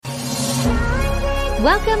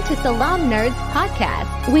Welcome to Salaam Nerds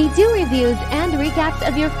Podcast. We do reviews and recaps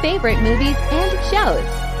of your favorite movies and shows.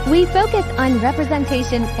 We focus on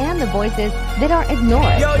representation and the voices that are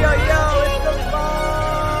ignored. Yo, it's the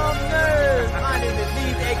Salaam Nerds. My name is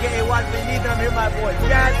Leeds, a.k.a. Watchman Leeds, and I'm here with my boy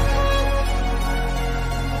Jazz.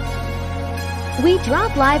 We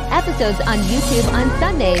drop live episodes on YouTube on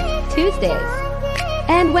Sundays, Tuesdays,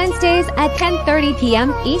 and Wednesdays at 10:30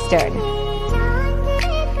 p.m. Eastern.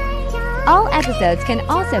 All episodes can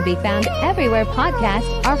also be found everywhere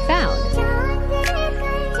podcasts are found.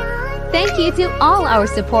 Thank you to all our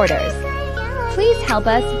supporters. Please help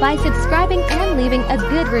us by subscribing and leaving a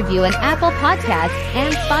good review on Apple Podcasts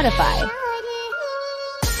and Spotify.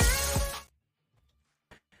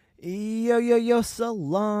 Yo,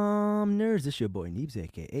 Salaam Nerds. This your boy Neebs,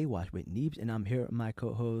 a.k.a. Watch with Neebs, and I'm here with my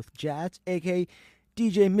co-host Jazz, a.k.a.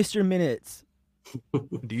 DJ Mr. Minutes.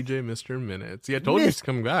 DJ Mr. Minutes. Yeah, I told you he's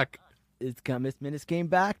coming back. Miss Minutes came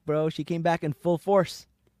back, bro. She came back in full force.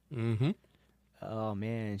 Mm-hmm. Oh,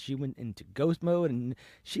 man. She went into ghost mode, and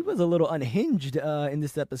she was a little unhinged in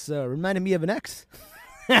this episode. Reminded me of an ex.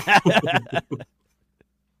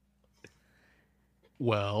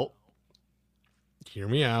 Well, hear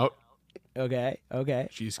me out. Okay.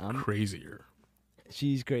 She's crazier.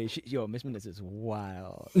 She's crazy. Miss Minutes is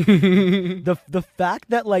wild. the fact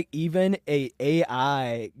that like even a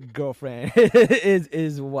AI girlfriend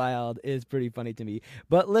is wild is pretty funny to me.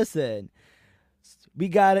 But listen, we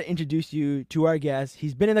gotta introduce you to our guest.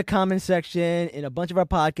 He's been in the comment section in a bunch of our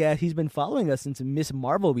podcasts. He's been following us since Miss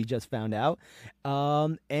Marvel. We just found out,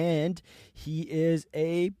 and he is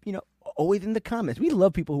always in the comments. We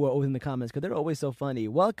love people who are always in the comments because they're always so funny.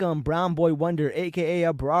 Welcome, Brown Boy Wonder, aka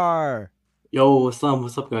Abrar. Yo, Salaam,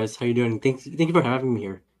 what's up, guys? How you doing? Thank you for having me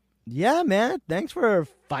here. Yeah, man. Thanks for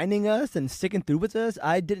finding us and sticking through with us.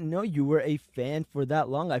 I didn't know you were a fan for that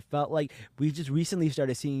long. I felt like we just recently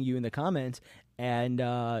started seeing you in the comments,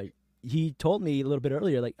 and he told me a little bit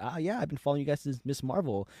earlier, like, yeah, I've been following you guys since Miss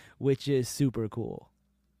Marvel, which is super cool.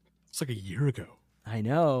 It's like a year ago. I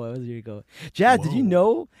know. It was a year ago. Jazz, Whoa. Did you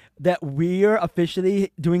know that we're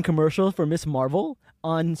officially doing commercials for Miss Marvel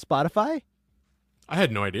on Spotify? I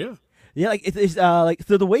had no idea. Yeah, like it's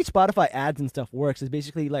so the way Spotify ads and stuff works is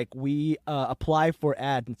basically like we apply for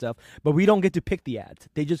ads and stuff, but we don't get to pick the ads.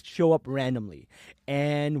 They just show up randomly.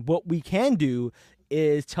 And what we can do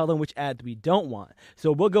is tell them which ads we don't want.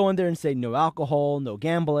 So we'll go in there and say no alcohol, no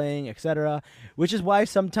gambling, etc. Which is why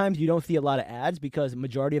sometimes you don't see a lot of ads because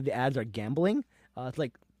majority of the ads are gambling. It's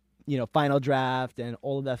like, Final Draft and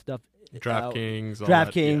all of that stuff.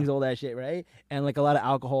 DraftKings, all that shit, right? And like a lot of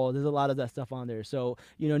alcohol. There's a lot of that stuff on there. So,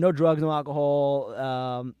 no drugs, no alcohol,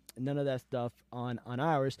 none of that stuff on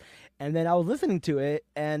ours. And then I was listening to it,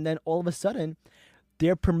 and then all of a sudden,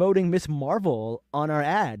 they're promoting Miss Marvel on our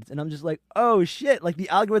ads. And I'm just like, oh shit, like the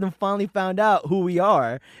algorithm finally found out who we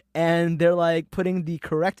are, and they're like putting the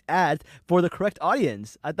correct ads for the correct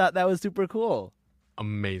audience. I thought that was super cool.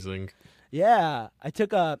 Amazing. Yeah, I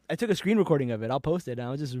took a screen recording of it. I'll post it. And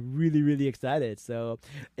I was just really, really excited. So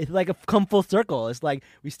it's like a come full circle. It's like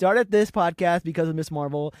we started this podcast because of Miss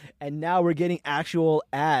Marvel, and now we're getting actual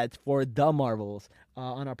ads for the Marvels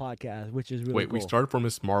on our podcast, which is really Wait, cool. we started for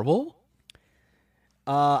Miss Marvel?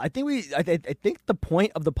 I think the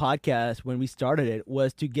point of the podcast when we started it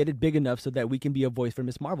was to get it big enough so that we can be a voice for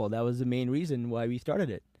Miss Marvel. That was the main reason why we started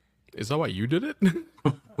it. Is that why you did it?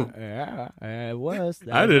 Yeah, it was.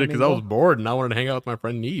 I did it because I was bored and I wanted to hang out with my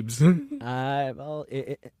friend Neebs.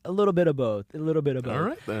 A little bit of both. A little bit of both. All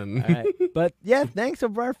right, then. All right. But yeah, thanks,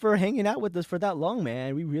 Abrar, for hanging out with us for that long,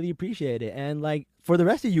 man. We really appreciate it. And like for the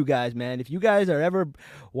rest of you guys, man, if you guys are ever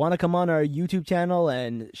want to come on our YouTube channel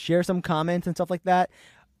and share some comments and stuff like that,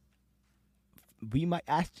 we might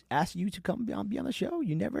ask you to come be on the show.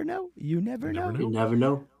 You never know. You never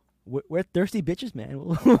know. We're thirsty bitches, man.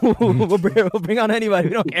 We'll bring on anybody.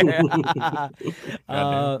 We don't care.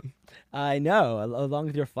 I know, as long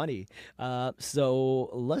as you're funny. So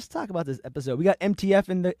let's talk about this episode. We got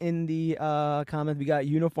MTF in the comments. We got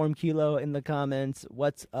Uniform Kilo in the comments.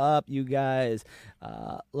 What's up, you guys?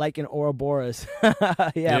 Like an Ouroboros.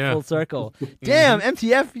 Yeah, full circle. Damn,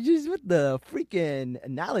 MTF, you just with the freaking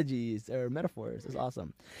analogies or metaphors. It's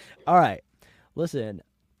awesome. All right, listen.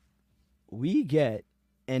 We get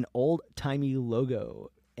an old-timey logo,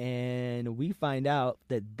 and we find out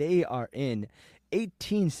that they are in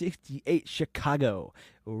 1868 Chicago.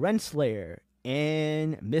 Renslayer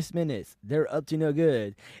and Miss Minutes, they're up to no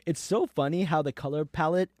good. It's so funny how the color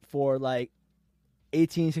palette for like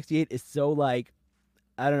 1868 is so like,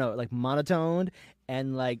 I don't know, like monotoned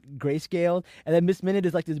and like grayscale, and then Miss Minute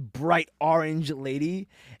is like this bright orange lady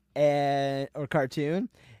or cartoon,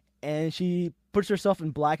 and she puts herself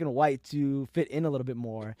in black and white to fit in a little bit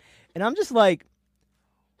more. And I'm just like,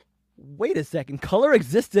 wait a second, color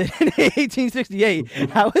existed in 1868.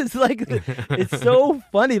 How is like, it's so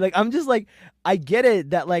funny. Like, I'm just like, I get it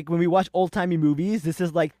that like when we watch old timey movies, this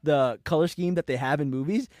is like the color scheme that they have in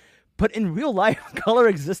movies. But in real life, color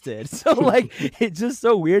existed. So, like, it's just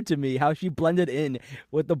so weird to me how she blended in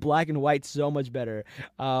with the black and white so much better.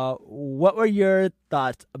 What were your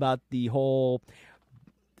thoughts about the whole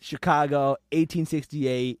Chicago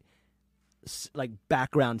 1868, like,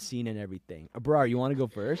 background scene and everything? Abrar, you want to go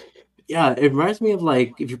first? Yeah, it reminds me of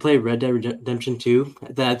like if you play Red Dead Redemption 2,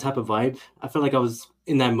 that type of vibe. I felt like I was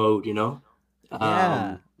in that mode, you know?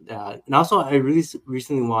 Yeah. And also, I really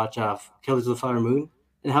recently watched Killers of the Flower Moon,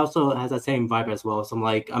 and it also has that same vibe as well. So I'm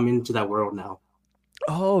like, I'm into that world now.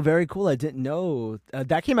 Oh, very cool. I didn't know.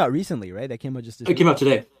 That came out recently, right? That came out just this It came week? out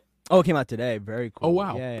today. Oh, it came out today. Very cool. Oh,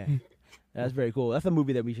 wow. Yeah. That's very cool. That's a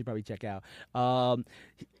movie that we should probably check out.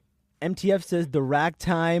 MTF says the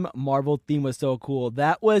ragtime Marvel theme was so cool.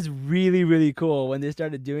 That was really, really cool when they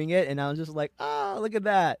started doing it, and I was just like, oh, look at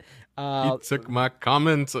that. He took my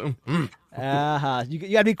comments. You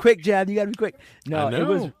gotta be quick, Jab. You gotta be quick. No, I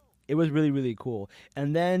know. it was really, really cool.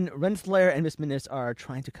 And then Renslayer and Miss Minutes are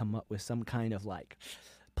trying to come up with some kind of like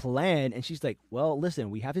plan, and she's like, well, listen,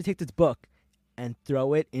 we have to take this book and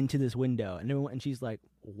throw it into this window. And she's like,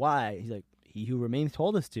 why? He's like, he who remains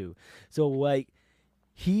told us to. So like,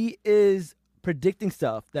 he is predicting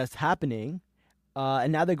stuff that's happening,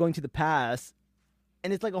 and now they're going to the past,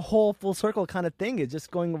 and it's like a whole full circle kind of thing. It's just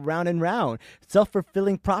going round and round.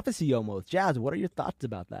 Self-fulfilling prophecy almost. Jazz, what are your thoughts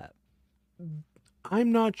about that?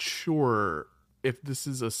 I'm not sure if this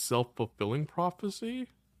is a self-fulfilling prophecy.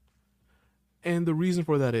 And the reason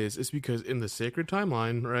for that is because in the sacred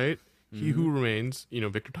timeline, right? Mm-hmm. He who remains,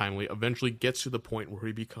 Victor Timely, eventually gets to the point where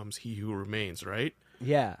he becomes he who remains, right?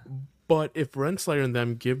 Yeah. But if Renslayer and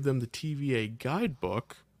them give them the TVA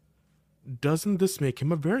guidebook, doesn't this make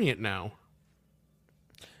him a variant now?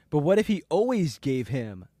 But what if he always gave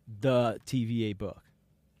him the TVA book?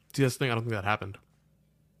 See, that's the thing. I don't think that happened.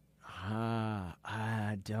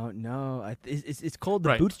 I don't know. It's called the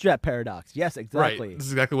Right. bootstrap paradox. Yes, exactly. Right. This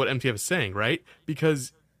is exactly what MTF is saying, right?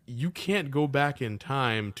 Because you can't go back in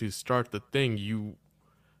time to start the thing you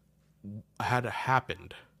had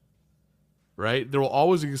happened. Right? There will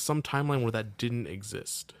always be some timeline where that didn't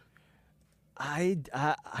exist. I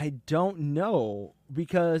don't know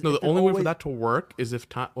because No, the only way for that to work is if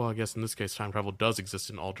time. Well, I guess in this case, time travel does exist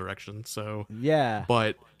in all directions. So yeah.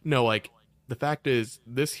 But no, like the fact is,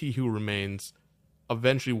 this He Who Remains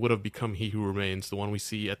eventually would have become He Who Remains, the one we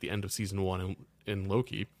see at the end of season 1 in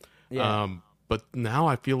Loki. Yeah. But now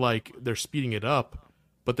I feel like they're speeding it up.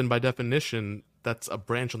 But then by definition, that's a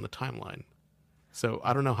branch on the timeline. So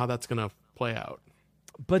I don't know how that's gonna play out.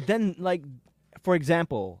 But then, like, for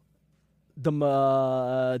example,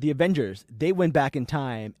 the Avengers, they went back in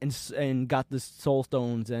time and got the Soul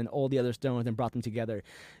Stones and all the other stones and brought them together.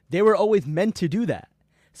 They were always meant to do that.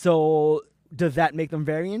 So does that make them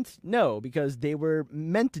variants? No, because they were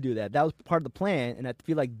meant to do that. That was part of the plan, and I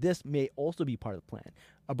feel like this may also be part of the plan.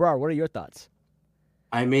 Abrar, what are your thoughts?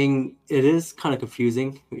 I mean, it is kind of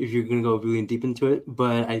confusing if you're going to go really deep into it,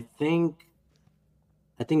 but I think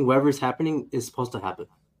whatever's happening is supposed to happen.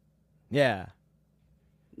 Yeah.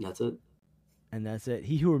 That's it. And that's it.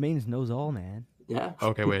 He who remains knows all, man. Yeah.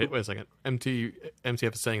 Okay, wait a second.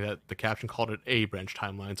 MTF is saying that the caption called it a branch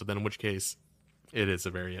timeline, so then in which case it is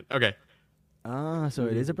a variant. Okay. So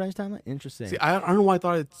it is a branch timeline? Interesting. See, I don't know why I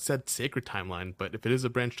thought it said sacred timeline, but if it is a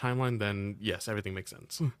branch timeline, then yes, everything makes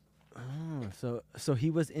sense. So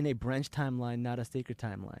he was in a branch timeline, not a sacred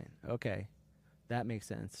timeline. Okay. That makes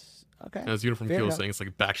sense. Okay. As Uniform Fair Kilo enough. saying, it's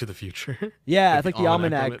like Back to the Future. Yeah, it's like the from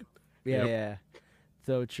almanac. it. Yeah, Yep. yeah.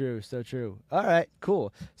 So true, so true. All right,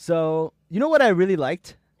 cool. So, you know what I really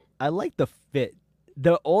liked? I liked the fit.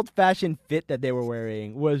 The old-fashioned fit that they were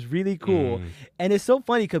wearing was really cool. And it's so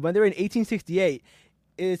funny because when they were in 1868,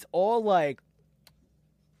 it's all like,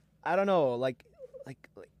 I don't know, like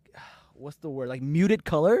what's the word? Like muted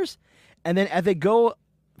colors. And then as they go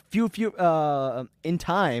few in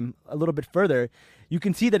time a little bit further, you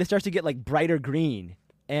can see that it starts to get like brighter green.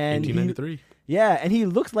 And 1893. yeah, and he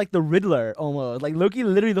looks like the Riddler almost. Like Loki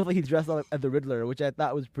literally looked like he dressed up as the Riddler, which I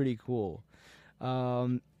thought was pretty cool.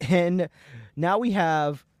 And now we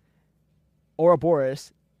have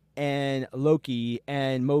Ouroboros and Loki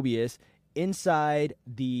and Mobius inside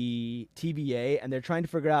the TVA, and they're trying to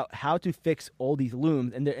figure out how to fix all these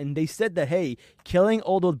looms. And they said that, hey, killing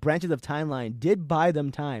all those branches of timeline did buy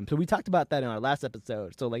them time. So we talked about that in our last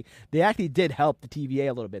episode. So like they actually did help the TVA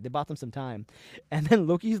a little bit. They bought them some time. And then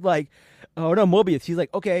Loki's like, oh no, Mobius. He's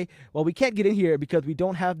like, okay, well, we can't get in here because we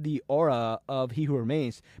don't have the aura of He Who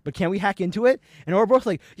Remains. But can we hack into it? And Ouroboros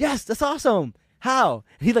like, yes, that's awesome. How?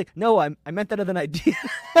 And he's like, no, I meant that as an idea.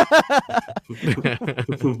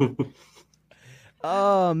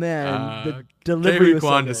 Oh man, the delivery was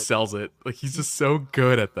Kwan so just good. sells it. Like he's just so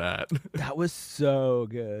good at that. That was so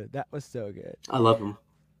good. That was so good. I love him.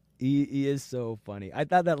 He is so funny. I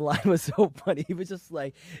thought that line was so funny. He was just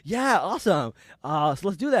like, yeah, awesome. So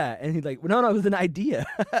let's do that. And he's like, no, it was an idea.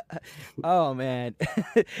 Oh man.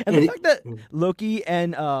 And the fact that Loki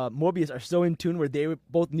and Morbius are so in tune where they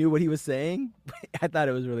both knew what he was saying, I thought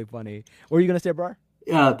it was really funny. What were you gonna say, Brar?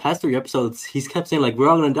 Past 3 episodes, he's kept saying like, "We're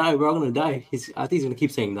all gonna die. We're all gonna die." I think he's gonna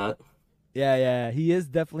keep saying that. Yeah. He is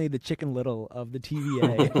definitely the Chicken Little of the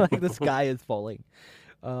TVA. Like the sky is falling.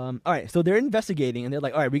 All right, so they're investigating, and they're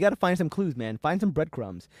like, all right, we got to find some clues, man. Find some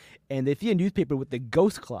breadcrumbs. And they see a newspaper with the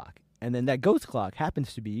ghost clock, and then that ghost clock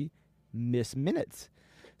happens to be Miss Minutes.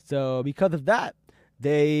 So because of that,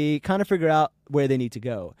 they kind of figure out where they need to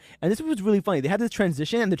go. And this was really funny. They had this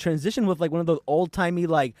transition, and the transition was like one of those old-timey,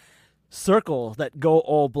 like, circles that go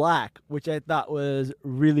all black, which I thought was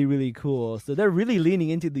really, really cool. So they're really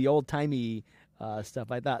leaning into the old-timey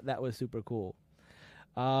stuff. I thought that was super cool.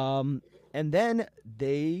 And then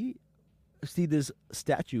they see this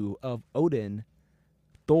statue of Odin,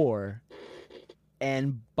 Thor,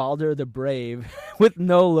 and Balder the Brave with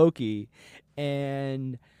no Loki.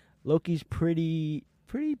 And Loki's pretty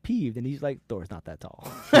peeved, and he's like, Thor's not that tall,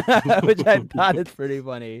 which I thought is pretty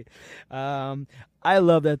funny. I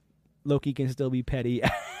love that Loki can still be petty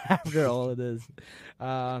after all of this.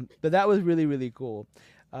 But that was really, really cool.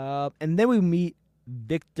 And then we meet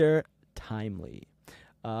Victor Timely.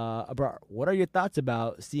 What are your thoughts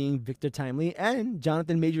about seeing Victor Timely and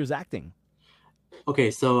Jonathan Majors acting?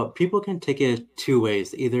 Okay, so people can take it 2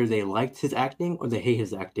 ways. Either they liked his acting or they hate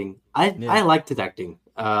his acting. I liked his acting.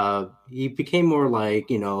 He became more like,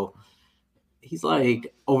 he's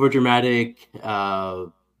like overdramatic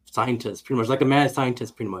scientist, pretty much like a mad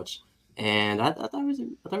scientist, pretty much. And I thought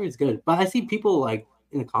it was good. But I see people like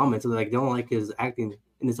in the comments like they don't like his acting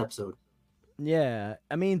in this episode. Yeah,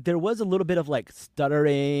 I mean, there was a little bit of like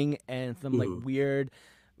stuttering and some like weird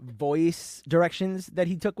voice directions that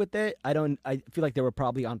he took with it. I feel like they were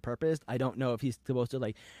probably on purpose. I don't know if he's supposed to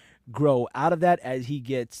like grow out of that as he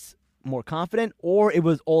gets more confident, or it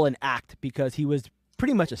was all an act because he was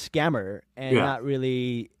pretty much a scammer and not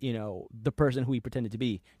really, the person who he pretended to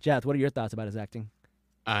be. Jazz, what are your thoughts about his acting?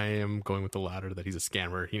 I am going with the latter, that he's a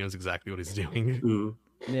scammer. He knows exactly what he's doing.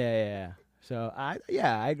 Yeah. So I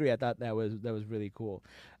agree. I thought that was really cool.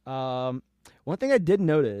 One thing I did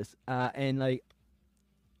notice, and like,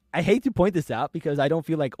 I hate to point this out because I don't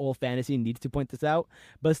feel like all fantasy needs to point this out,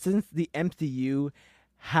 but since the MCU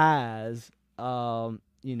has,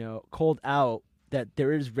 called out that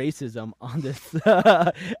there is racism on this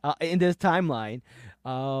in this timeline,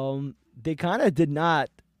 they kind of did not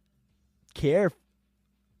care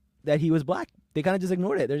that he was black. They kind of just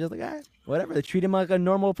ignored it. They're just like, whatever. They treat him like a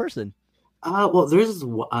normal person. Well, there's the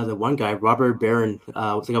one guy, Robert Barron, the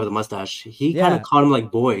guy with the mustache. He kind of called him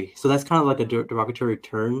like boy, so that's kind of like a derogatory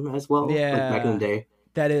term as well. Yeah, like back in the day.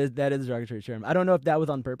 That is a derogatory term. I don't know if that was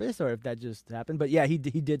on purpose or if that just happened, but yeah, he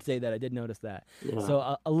did say that. I did notice that. Yeah.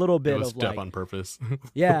 So a little bit it was of like on purpose.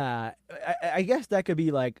 Yeah, I guess that could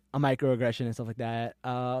be like a microaggression and stuff like that.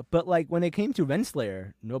 But like when it came to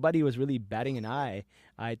Renslayer, nobody was really batting an eye.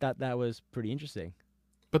 I thought that was pretty interesting.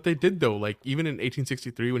 But they did though. Like even in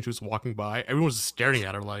 1863, when she was walking by, everyone was staring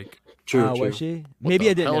at her like, True. Was she? What Maybe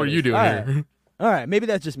the I didn't. hell notice. are you doing here? All right, maybe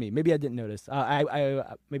that's just me. Maybe I didn't notice. Maybe I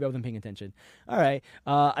wasn't paying attention. All right,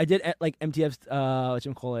 I did like MTF's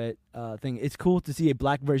thing. It's cool to see a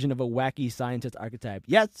black version of a wacky scientist archetype.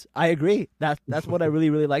 Yes, I agree. That's what I really,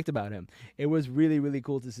 really liked about him. It was really, really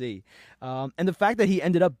cool to see, and the fact that he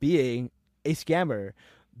ended up being a scammer,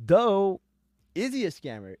 though, is he a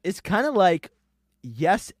scammer? It's kind of like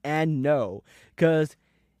yes and no, because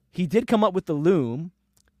he did come up with the loom,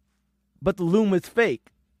 but the loom was fake.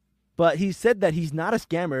 But he said that he's not a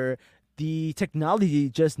scammer. The technology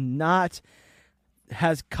just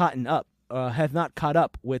has not caught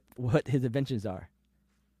up with what his inventions are.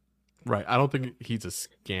 Right. I don't think he's a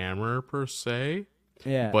scammer per se.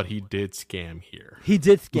 Yeah. But he did scam here. He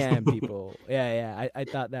did scam people. Yeah. I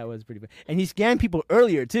thought that was pretty good. And he scammed people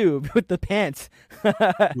earlier too with the pants.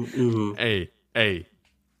 Hey,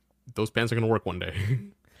 those pants are gonna work one day.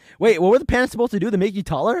 Wait, what were the pants supposed to do to make you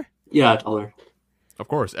taller? Yeah, taller. Of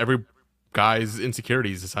course, every guy's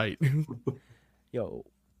insecurities is height. Yo,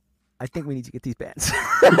 I think we need to get these pants.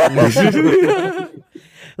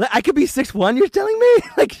 Like, I could be 6'1", you're telling me?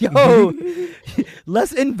 Like, yo,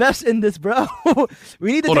 let's invest in this, bro.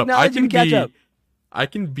 We need the Hold up, technology to catch up. I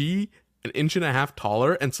can be an inch and a half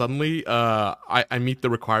taller, and suddenly I meet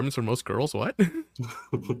the requirements for most girls. What?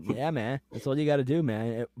 Yeah, man. That's all you got to do,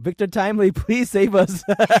 man. Victor Timely, please save us.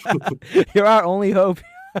 You're our only hope.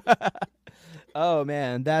 Oh,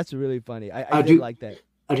 man. That's really funny. I do like that.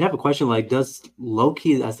 I do have a question. Like, does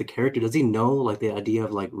Loki, as the character, does he know, like, the idea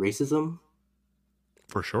of, like, racism?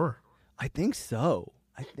 For sure. I think so.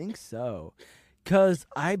 Because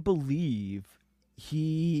I believe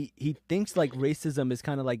he thinks, like, racism is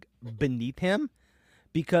kind of, like, beneath him.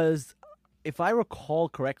 Because if I recall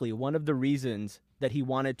correctly, one of the reasons that he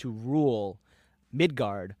wanted to rule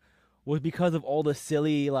Midgard was because of all the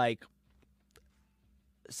silly, like,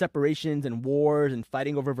 separations and wars and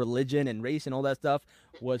fighting over religion and race and all that stuff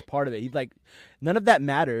was part of it. He's like, none of that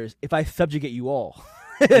matters if I subjugate you all.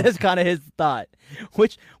 That's kind of his thought,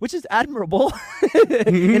 which is admirable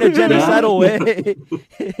in a genocidal way.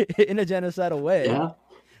 In a genocidal way. Yeah.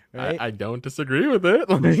 Right? I don't disagree with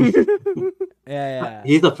it. Yeah.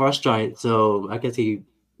 He's the frost giant, so I guess he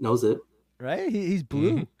knows it. Right? He's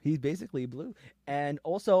blue. Mm-hmm. He's basically blue. And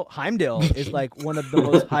also, Heimdall is like one of the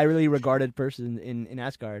most highly regarded persons in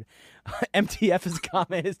Asgard. MTF's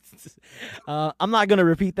comment is, I'm not going to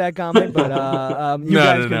repeat that comment, but you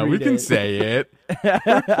guys can read we it. can say it.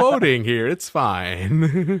 We're quoting here. It's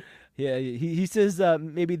fine. Yeah, he says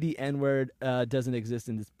maybe the N-word doesn't exist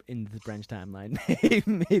in this branch timeline.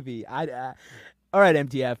 Maybe. All right,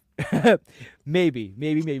 MTF.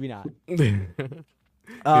 maybe not.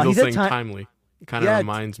 He's also saying timely. It kind of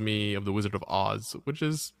reminds me of the Wizard of Oz, which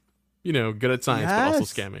is, good at science, but also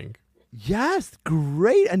scamming. Yes,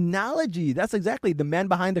 great analogy. That's exactly the man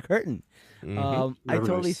behind the curtain. Mm-hmm. I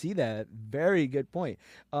totally see that. Very good point.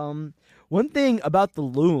 One thing about the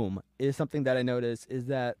loom is something that I noticed is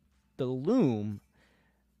that the loom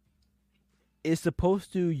is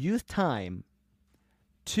supposed to use time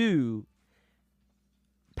to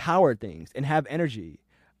power things and have energy.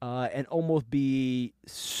 And almost be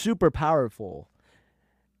super powerful.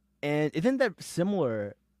 And isn't that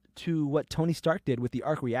similar to what Tony Stark did with the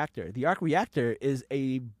arc reactor? The arc reactor is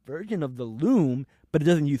a version of the loom, but it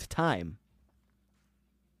doesn't use time.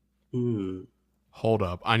 Hold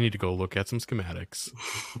up. I need to go look at some schematics.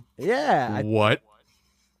 Yeah. What?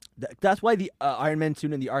 That's why the Iron Man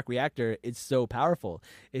suit and the arc reactor is so powerful.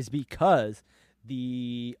 Is because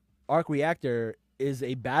the arc reactor is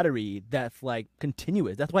a battery that's like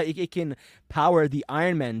continuous. That's why it can power the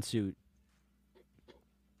Iron Man suit.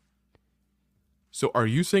 So are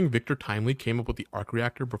you saying Victor Timely came up with the arc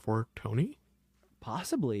reactor before Tony?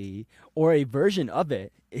 Possibly. Or a version of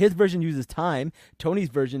it. His version uses time. Tony's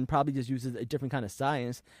version probably just uses a different kind of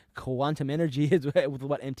science. Quantum energy is what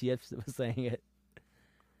MTF was saying it.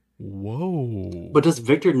 Whoa. But does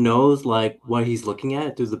Victor knows like what he's looking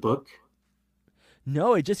at through the book?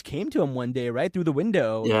 No, it just came to him one day, right, through the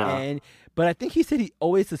window. Yeah. But I think he said he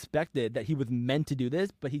always suspected that he was meant to do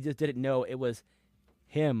this, but he just didn't know it was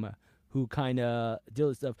him who kind of did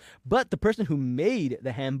this stuff. But the person who made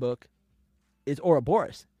the handbook is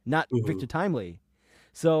Ouroboros, not Victor Timely.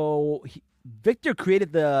 So Victor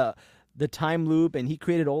created the time loop, and he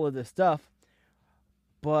created all of this stuff.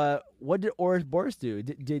 But what did Ouroboros do?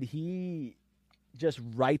 Did he just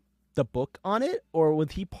write the book on it, or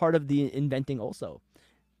was he part of the inventing also?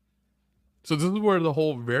 So this is where the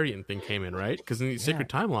whole variant thing came in, right? Because in the Sacred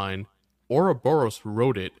Timeline, Ouroboros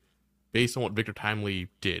wrote it based on what Victor Timely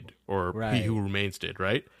did, or He Who Remains did,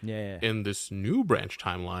 right? Yeah. In this new branch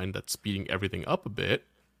timeline that's speeding everything up a bit,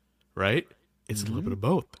 right? It's a little bit of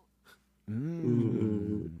both.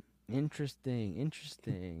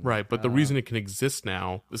 Interesting. Right, but the reason it can exist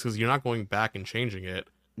now is because you're not going back and changing it.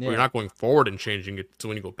 Yeah. Or you're not going forward and changing it, so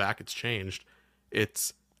when you go back, it's changed.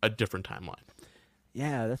 It's a different timeline.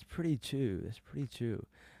 Yeah, that's pretty true.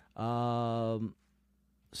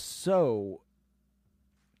 So,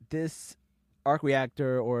 this arc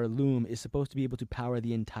reactor or loom is supposed to be able to power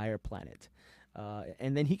the entire planet.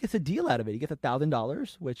 And then he gets a deal out of it. He gets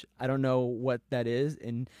 $1,000, which I don't know what that is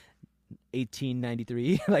in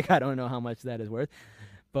 1893. Like, I don't know how much that is worth.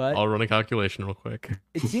 But I'll run a calculation real quick.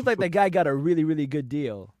 It seems like that guy got a really, really good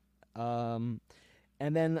deal. And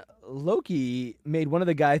then Loki made one of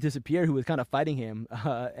the guys disappear who was kind of fighting him.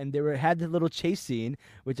 And they had this little chase scene,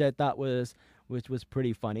 which I thought was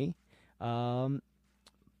pretty funny.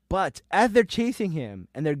 But as they're chasing him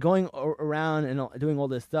and they're going around and doing all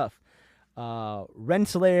this stuff,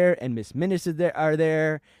 Renslayer and Miss Minutes are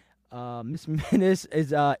there. Miss Minutes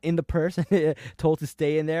is in the purse, told to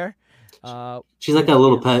stay in there. She's like a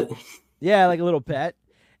little pet. Yeah, like a little pet.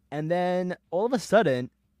 And then all of a sudden,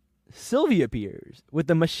 Sylvie appears with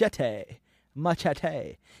the machete,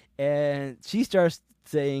 and she starts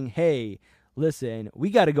saying, "Hey, listen, we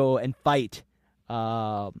got to go and fight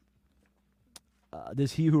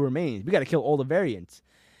this He Who Remains. We got to kill all the variants."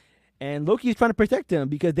 And Loki's trying to protect him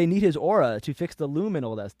because they need his aura to fix the loom and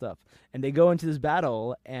all that stuff. And they go into this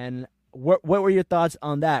battle. And what were your thoughts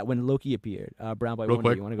on that when Loki appeared? Brown Boy Real Wonder,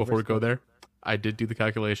 quick, you want to go before we first? go there, I did do the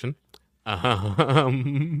calculation.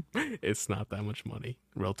 It's not that much money,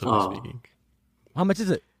 relatively speaking. How much is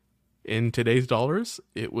it? In today's dollars,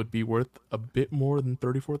 it would be worth a bit more than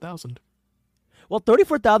 34,000. Well,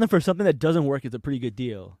 34,000 for something that doesn't work is a pretty good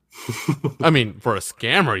deal. I mean, for a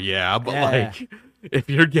scammer, yeah, but like, if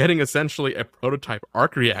you're getting essentially a prototype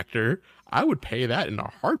arc reactor, I would pay that in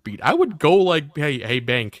a heartbeat. I would go like, hey,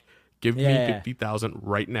 bank, give me 50,000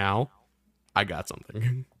 right now. I got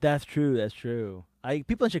something. That's true.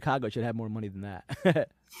 People in Chicago should have more money than that.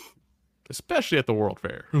 Especially at the World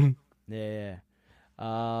Fair. Yeah.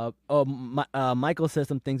 Michael says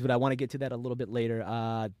some things, but I want to get to that a little bit later.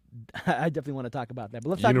 I definitely want to talk about that. But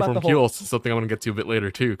let's talk about the whole... Uniform Keel is something I want to get to a bit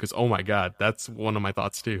later, too, because, oh my God, that's one of my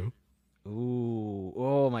thoughts, too. Ooh,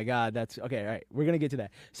 oh my God, that's... Okay, all right, we're going to get to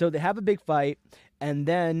that. So they have a big fight, and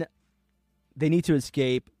then they need to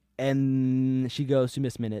escape, and she goes to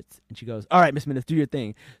Miss Minutes, and she goes, all right, Miss Minutes, do your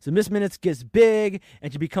thing. So Miss Minutes gets big,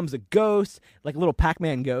 and she becomes a ghost, like a little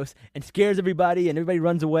Pac-Man ghost, and scares everybody, and everybody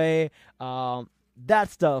runs away.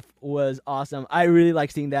 That stuff was awesome. I really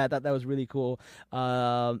like seeing that. I thought that was really cool.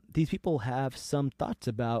 These people have some thoughts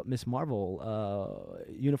about Miss Marvel.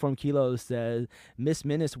 Uniform Kilo says Miss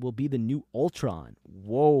Minutes will be the new Ultron.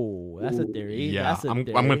 Whoa, that's a theory. Yeah, that's a I'm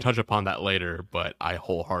theory. going to touch upon that later, but I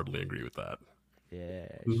wholeheartedly agree with that. Yeah.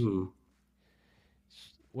 Mm-hmm.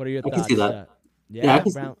 What are your I thoughts? can see that. Yeah, I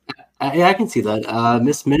can see that.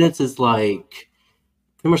 Miss Minutes is like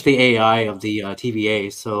pretty much the AI of the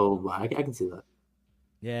TVA, so I can see that.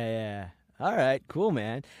 Yeah. All right, cool,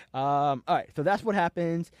 man. All right, so that's what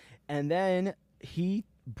happens, and then he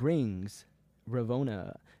brings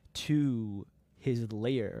Ravonna to his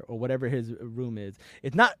lair or whatever his room is.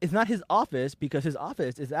 It's not his office, because his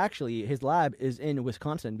office is actually, his lab is in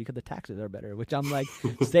Wisconsin because the taxes are better, which I'm like,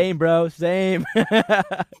 same, bro, same.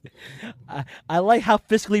 I like how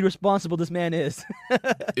fiscally responsible this man is.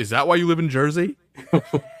 Is that why you live in Jersey?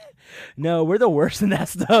 No, we're the worst in that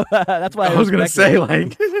stuff. That's why I was going to say,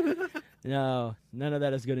 like... No, none of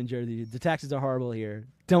that is good in Jersey. The taxes are horrible here.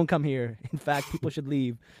 Don't come here. In fact, people should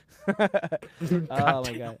leave. Oh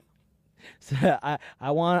my God. So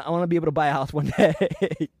I want to be able to buy a house one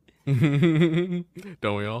day.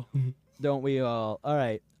 Don't we all? Don't we all? All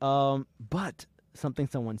right. But something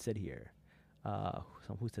someone said here.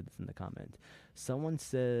 Who said this in the comments? Someone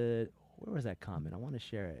said, where was that comment? I want to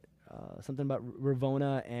share it. Something about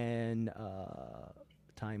Ravonna and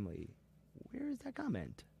Timely. Where is that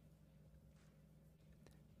comment?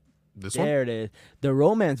 There it is. The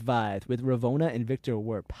romance vibes with Ravonna and Victor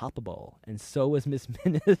were palpable, and so was Miss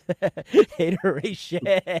Minutes' hateration.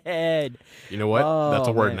 You know what? That's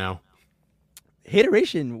a word now.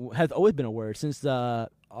 Hateration has always been a word since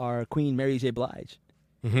our Queen Mary J. Blige.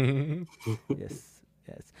 Yes.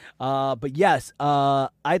 But yes, I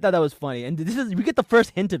thought that was funny, and we get the first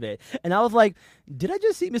hint of it, and I was like, did I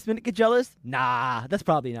just see Miss Minute get jealous? Nah, that's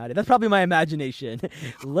probably not it. That's probably my imagination.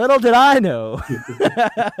 Little did I know.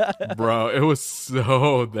 Bro, it was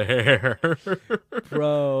so there.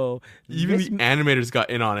 Bro. Even the animators got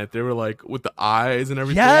in on it. They were like, with the eyes and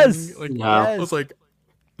everything. Yes. Like, Yes. I was like...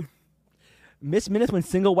 Miss Minutes went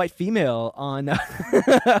single white female on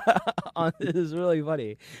on this is really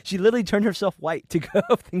funny. She literally turned herself white to go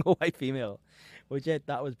single white female, which I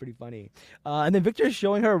thought was pretty funny. And then Victor's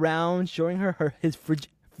showing her around, showing her his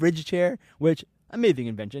fridge chair, which amazing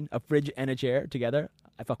invention, a fridge and a chair together.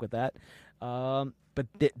 I fuck with that. But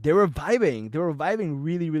they were vibing. They were vibing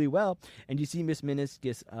really, really well. And you see Miss Minutes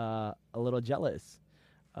gets a little jealous.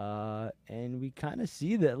 And we kind of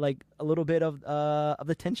see that, like, a little bit of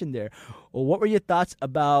the tension there. Well, what were your thoughts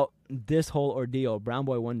about this whole ordeal, Brown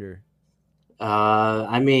Boy Wonder?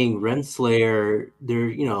 I mean, Renslayer,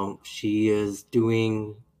 she is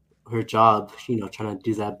doing her job, trying to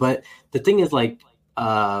do that. But the thing is, like,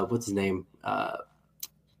 what's his name?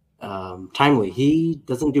 Timely. He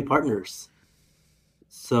doesn't do partners.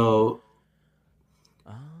 So.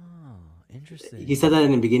 Interesting. He said that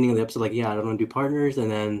in the beginning of the episode, like, I don't want to do partners, and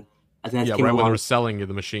then I think yeah, right when they were selling you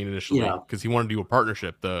the machine initially, because he wanted to do a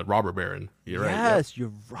partnership, the robber baron. You're right. Yes,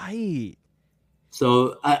 you're right.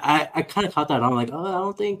 So I kind of caught that. I'm like, oh, I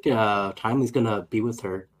don't think Timely's gonna be with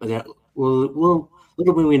her. But then, little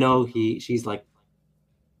bit we know she's like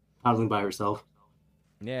paddling by herself.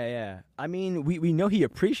 Yeah. I mean, we know he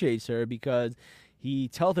appreciates her because he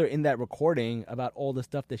tells her in that recording about all the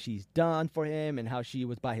stuff that she's done for him and how she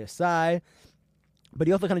was by his side. But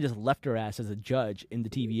he also kind of just left her ass as a judge in the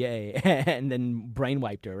TVA and then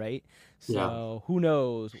brainwiped her, right? So who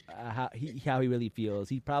knows how he really feels.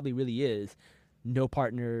 He probably really is no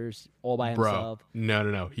partners, all by himself.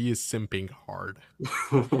 No. He is simping hard.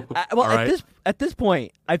 At this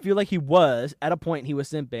point, I feel like he was. At a point, he was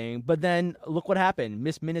simping. But then, look what happened.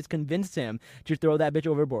 Miss Minutes convinced him to throw that bitch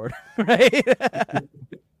overboard, right?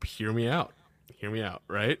 Hear me out,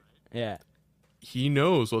 right? Yeah. He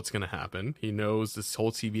knows what's going to happen. He knows this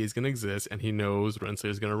whole TV is going to exist, and he knows Renslayer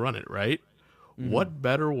is going to run it, right? Mm-hmm. What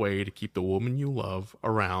better way to keep the woman you love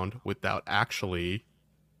around without actually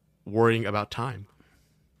worrying about time?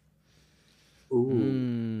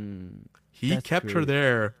 He kept her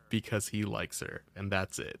there because he likes her, and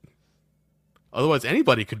that's it. Otherwise,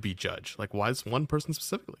 anybody could be judge. Like, why is one person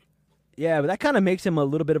specifically? Yeah, but that kind of makes him a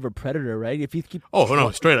little bit of a predator, right? If you keep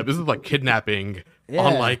straight up, this is like kidnapping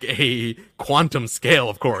on like a quantum scale.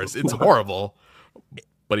 Of course, it's horrible,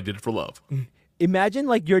 but he did it for love. Imagine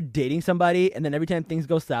like you're dating somebody, and then every time things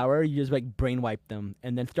go sour, you just like brainwipe them,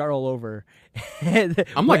 and then start all over.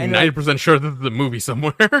 I'm like 90% sure this is a movie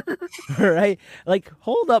somewhere. Right? Like,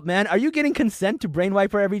 hold up, man. Are you getting consent to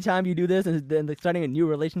brainwipe her every time you do this, and then starting a new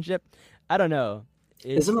relationship? I don't know.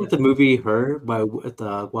 Isn't it the movie Her by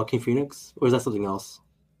Joaquin Phoenix, or is that something else?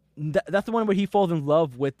 That's the one where he falls in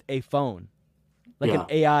love with a phone, like an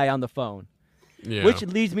AI on the phone. Yeah. Which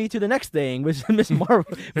leads me to the next thing, which Miss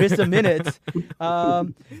Minutes.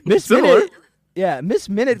 Miss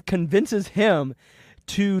Minute convinces him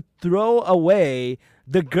to throw away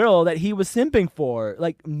the girl that he was simping for.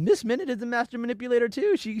 Like, Miss Minute is a master manipulator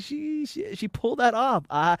too. She pulled that off.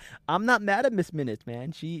 I'm not mad at Miss Minute,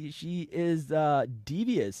 man. She is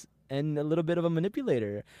devious and a little bit of a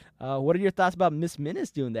manipulator. What are your thoughts about Miss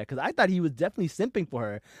Minute doing that? Because I thought he was definitely simping for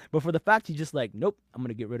her, but for the fact he's just like, nope, I'm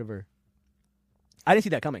gonna get rid of her. I didn't see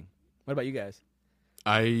that coming. What about you guys?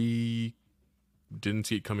 I didn't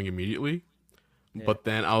see it coming immediately. Yeah. But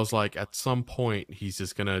then I was like, at some point, he's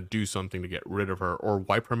just going to do something to get rid of her or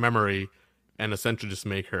wipe her memory and essentially just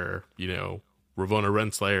make her, Ravonna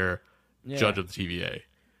Renslayer, judge of the TVA.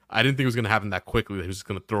 I didn't think it was going to happen that quickly that he was just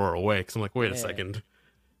going to throw her away. Because I'm like, wait a second.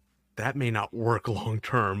 That may not work long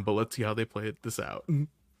term, but let's see how they play this out.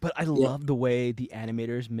 But I love the way the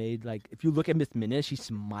animators made, like, if you look at Miss Minute, she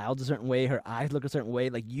smiled a certain way, her eyes look a certain way.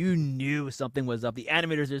 Like, you knew something was up. The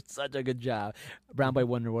animators did such a good job. Brown Boy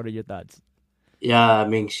Wonder, what are your thoughts? Yeah, I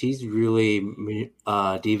mean, she's really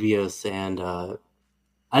devious, and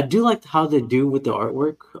I do like how they do with the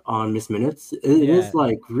artwork on Miss Minutes. It is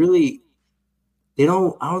like really, I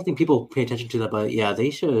don't think people pay attention to that, but yeah, they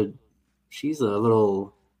should. She's a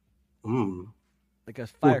little, like a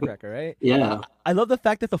firecracker, right? Yeah. I love the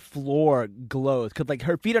fact that the floor glows because, like,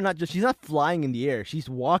 her feet are she's not flying in the air. She's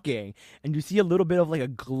walking, and you see a little bit of like a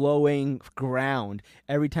glowing ground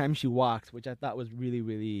every time she walks, which I thought was really,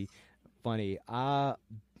 really funny. I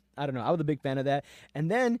don't know. I was a big fan of that. And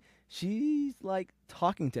then she's like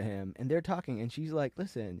talking to him, and they're talking, and she's like,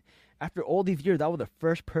 "Listen, after all these years, I was the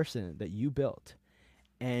first person that you built,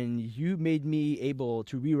 and you made me able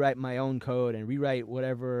to rewrite my own code and rewrite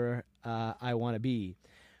whatever I want to be.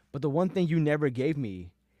 But the one thing you never gave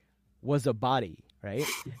me was a body, right?"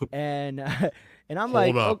 and I'm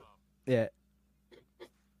Hold up. Yeah.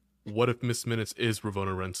 What if Miss Minutes is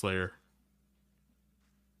Ravonna Renslayer?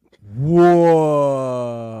 Whoa.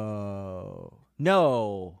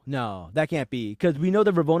 No, that can't be. Because we know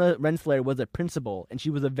that Ravonna Renslayer was a principal, and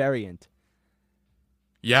she was a variant.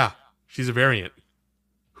 Yeah, she's a variant.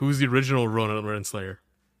 Who's the original Ravonna Renslayer?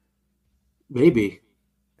 Maybe.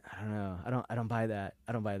 I don't know. I don't buy that.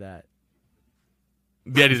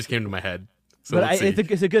 The idea just came to my head. So but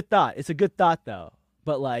it's a good thought. It's a good thought, though.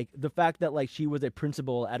 But, like, the fact that, like, she was a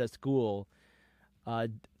principal at a school,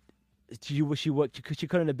 she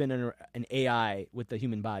couldn't have been an AI with a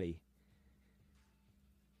human body.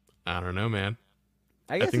 I don't know, man.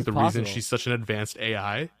 I think the reason she's such an advanced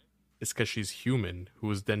AI is because she's human, who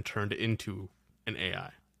was then turned into an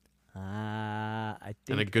AI. I think...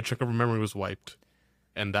 And a good chunk of her memory was wiped.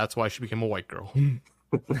 And that's why she became a white girl.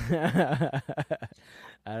 I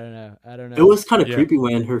don't know. It was kind of creepy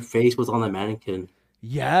when her face was on the mannequin.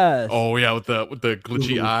 Yes. Oh, yeah, with the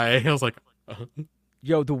glitchy eye. I was like...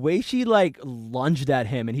 Yo, the way she, like, lunged at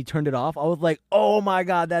him and he turned it off, I was like, oh my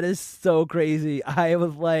God, that is so crazy. I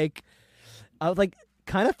was like,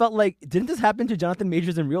 kind of felt like, didn't this happen to Jonathan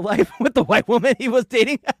Majors in real life with the white woman he was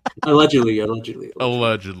dating? Allegedly. Allegedly.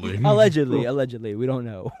 We don't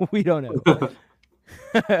know. We don't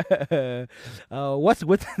know. What's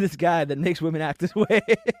with this guy that makes women act this way?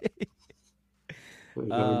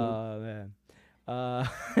 Oh, man.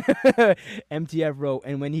 MTF wrote,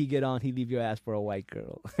 and when he get on, he leave your ass for a white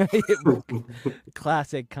girl.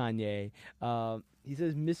 Classic Kanye. He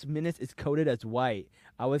says Miss Minutes is coded as white.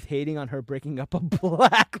 I was hating on her breaking up a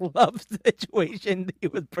black love situation he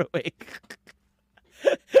was brewing.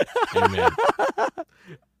 Amen.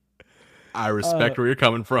 I respect where you're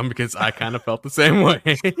coming from because I kind of felt the same way.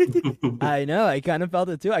 I know. I kind of felt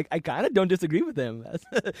it too. I kind of don't disagree with him.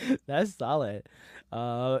 That's solid.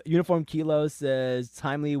 Uniform Kilo says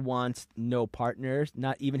Timely wants no partners,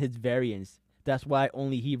 not even his variants. That's why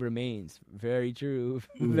only he remains. Very true.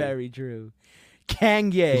 Very true.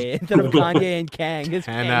 Kanye instead of Kanye and Kang. It's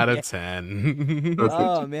 10 Kanye. out of 10.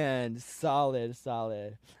 Oh man, solid.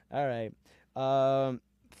 All right.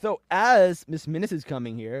 So as Miss Minutes is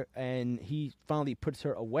coming here and he finally puts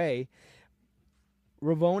her away,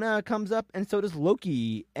 Ravonna comes up and so does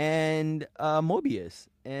Loki and Mobius,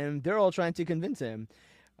 and they're all trying to convince him.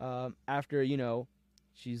 After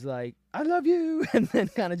she's like, "I love you," and then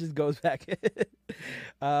kind of just goes back.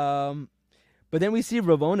 But then we see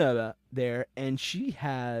Ravonna there, and she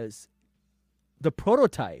has the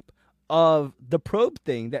prototype of the probe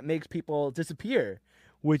thing that makes people disappear,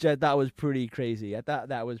 which I thought was pretty crazy. I thought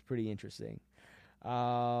that was pretty interesting.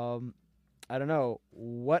 I don't know.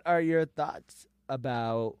 What are your thoughts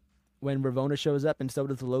about when Ravonna shows up and so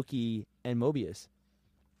does Loki and Mobius?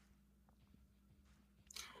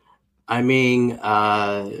 I mean,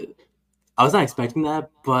 I was not expecting that,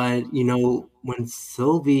 but when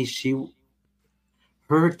Sylvie,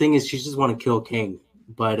 her thing is she just want to kill King,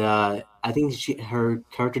 but I think her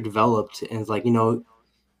character developed and it's like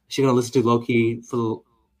she's gonna listen to Loki for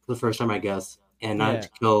the first time, I guess, and not to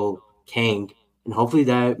kill Kang, and hopefully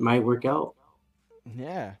that might work out.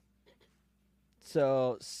 Yeah.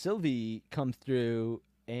 So Sylvie comes through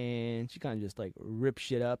and she kind of just like rips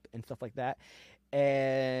shit up and stuff like that,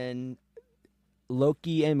 and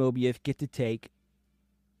Loki and Mobius get to take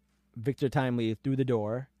Victor Timely through the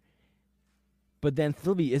door. But then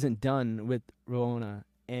Sylvie isn't done with Ravonna,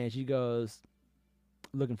 and she goes,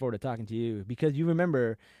 "Looking forward to talking to you." Because you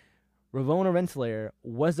remember, Ravonna Renslayer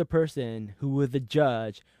was the person who was the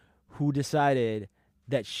judge who decided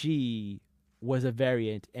that she was a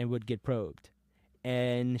variant and would get probed.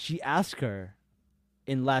 And she asked her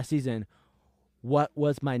in last season, "What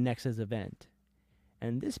was my Nexus event?"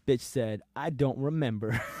 And this bitch said, "I don't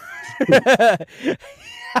remember."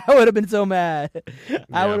 I would have been so mad.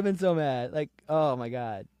 I would have been so mad. Like, oh my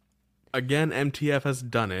God. Again, MTF has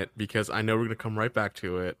done it because I know we're going to come right back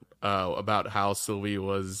to it about how Sylvie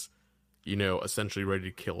was, essentially ready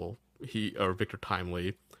to kill Victor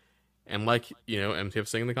Timely. And like, MTF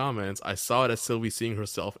saying in the comments, I saw it as Sylvie seeing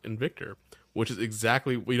herself in Victor, which is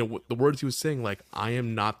exactly, the words he was saying, like, I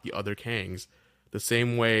am not the other Kangs. The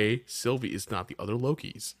same way Sylvie is not the other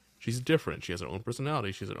Lokis. She's different. She has her own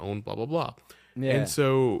personality. She has her own blah, blah, blah. Yeah. And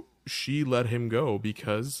so she let him go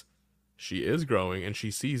because she is growing and she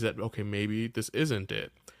sees that, okay, maybe this isn't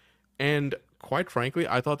it. And quite frankly,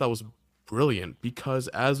 I thought that was brilliant because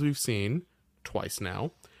as we've seen twice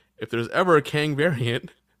now, if there's ever a Kang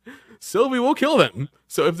variant, Sylvie will kill them.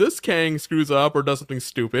 So if this Kang screws up or does something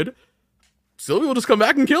stupid, Sylvie will just come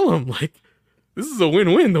back and kill him. Like, this is a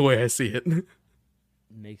win-win the way I see it.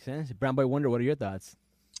 Makes sense. Brown Boy Wonder, what are your thoughts?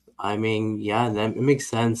 I mean, yeah, that makes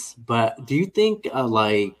sense. But do you think,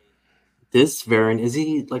 this variant, is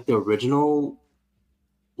he like the original?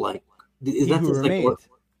 Like, is that just like?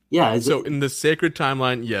 Yeah. So in the sacred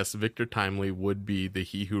timeline, yes, Victor Timely would be the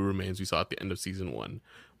He Who Remains we saw at the end of season 1.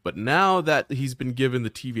 But now that he's been given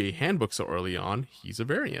the TVA handbook so early on, he's a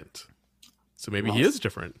variant. So maybe he is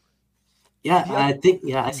different. Yeah, I think.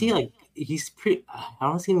 Yeah, I see. Like, he's pretty. I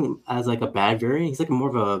don't see him as like a bad variant. He's like more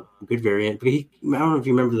of a good variant. But I don't know if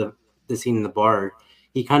you remember the scene in the bar.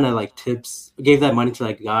 He kind of like gave that money to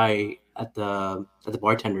like guy at the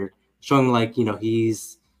bartender, showing like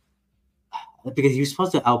he's because he was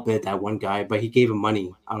supposed to outbid that one guy, but he gave him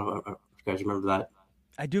money. I don't know if you guys remember that.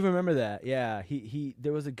 I do remember that. Yeah, he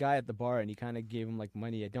there was a guy at the bar and he kind of gave him like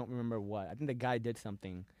money. I don't remember what. I think the guy did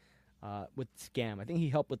something. With scam. I think he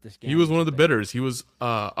helped with the scam. He was one of the bidders. He was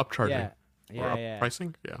upcharging. Yeah.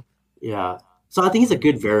 Pricing? Yeah. Yeah. So I think he's a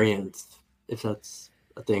good variant, if that's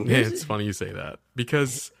a thing. Yeah, it's funny you say that.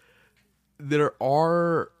 Because there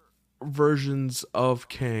are versions of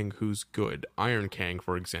Kang who's good. Iron Kang,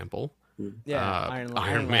 for example. Yeah.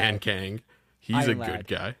 Iron Man Kang. He's a good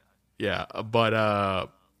guy. Yeah, but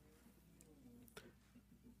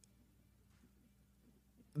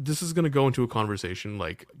this is gonna go into a conversation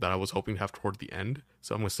like that I was hoping to have toward the end,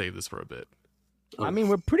 so I'm gonna save this for a bit. Oh. I mean,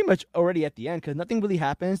 we're pretty much already at the end because nothing really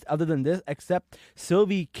happens other than this, except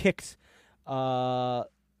Sylvie kicks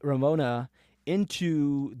Ramona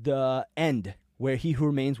into the end where He Who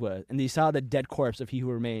Remains was, and they saw the dead corpse of He Who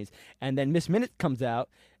Remains. And then Miss Minute comes out,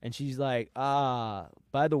 and she's like,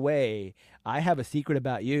 by the way, I have a secret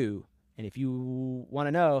about you, and if you want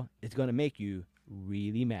to know, it's going to make you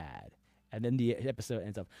really mad. And then the episode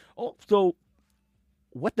ends up, oh, so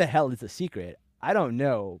what the hell is the secret? I don't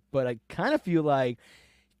know, but I kind of feel like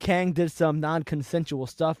Kang did some non-consensual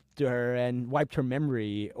stuff to her and wiped her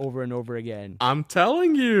memory over and over again. I'm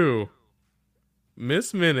telling you,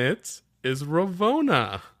 Miss Minute is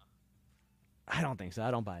Ravonna. I don't think so.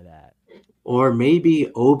 I don't buy that. Or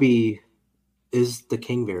maybe Obi is the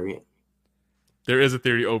King variant. There is a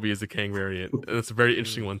theory Obi is the Kang variant. That's a very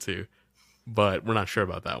interesting one too, but we're not sure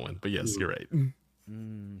about that one. But yes, you're right.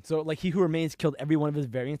 So, like, He Who Remains killed every one of his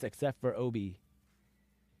variants except for Obi.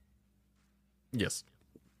 Yes.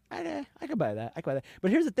 I could buy that. I could buy that.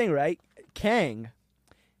 But here's the thing, right? Kang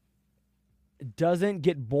doesn't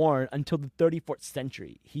get born until the 34th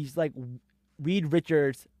century. He's like Reed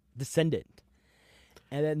Richards' descendant.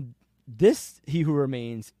 And then this He Who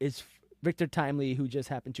Remains is Victor Timely, who just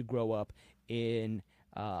happened to grow up in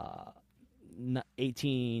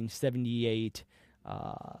 1878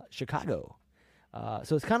 Chicago.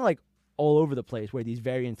 So it's kind of like all over the place where these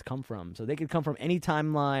variants come from. So they could come from any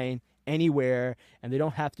timeline, anywhere, and they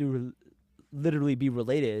don't have to literally be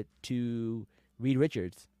related to Reed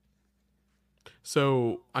Richards.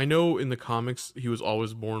 So I know in the comics he was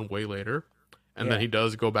always born way later, and then he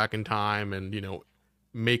does go back in time and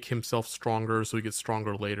make himself stronger, so he gets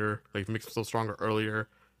stronger later. Like he makes himself stronger earlier,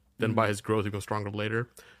 then by his growth he becomes stronger later.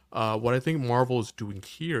 What I think Marvel is doing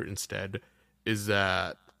here instead is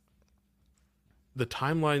that the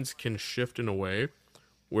timelines can shift in a way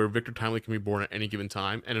where Victor Timely can be born at any given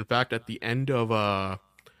time. And in fact, at the end of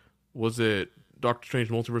was it Doctor Strange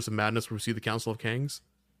Multiverse of Madness, where we see the Council of Kangs?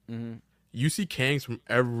 Mm-hmm. You see Kangs from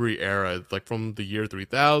every era, like from the year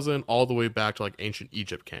 3000 all the way back to like ancient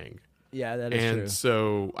Egypt Kang. Yeah, that is true. And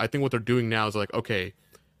so I think what they're doing now is like, okay,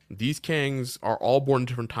 these Kangs are all born in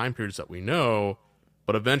different time periods that we know,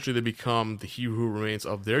 but eventually they become the He Who Remains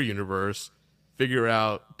of their universe, figure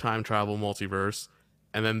out time travel, multiverse,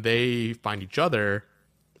 and then they find each other,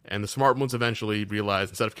 and the smart ones eventually realize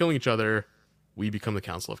instead of killing each other, we become the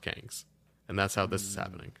Council of Kangs. And that's how this is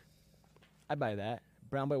happening. I buy that.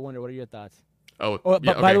 Brown Boy Wonder, what are your thoughts? Oh,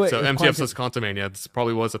 yeah, okay. by the way, So MTF says Quantumania. This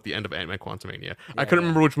probably was at the end of Ant-Man Quantumania. I couldn't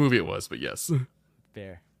remember which movie it was, but yes.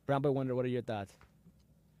 Fair. Brown Boy Wonder, what are your thoughts?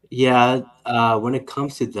 Yeah, when it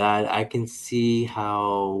comes to that, I can see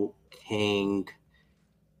how Kang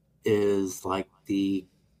is like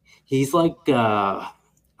he's like, I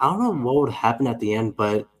don't know what would happen at the end,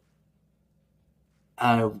 but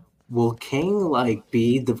will Kang like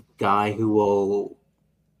be the guy who will?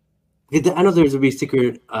 I know there's a be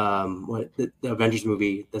secret, the Avengers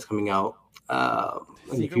movie that's coming out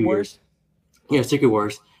in a few years. Yeah, Secret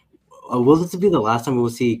Wars. Will this be the last time we will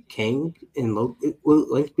see Kang in Loki?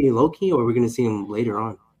 Will it be Loki, or are we going to see him later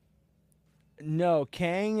on? No,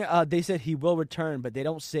 Kang, they said he will return, but they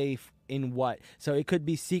don't say in what. So it could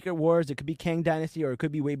be Secret Wars, it could be Kang Dynasty, or it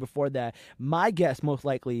could be way before that. My guess, most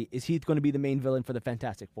likely, is he's going to be the main villain for the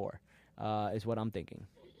Fantastic Four, is what I'm thinking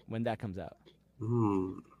when that comes out.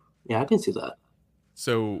 Yeah, I can see that.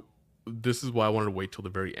 So this is why I wanted to wait till the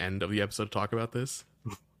very end of the episode to talk about this.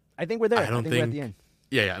 I think we're there. I don't think we're at the end.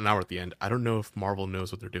 Yeah, now we're at the end. I don't know if Marvel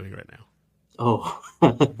knows what they're doing right now. Oh.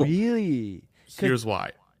 Really? Here's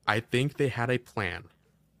why. I think they had a plan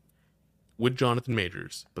with Jonathan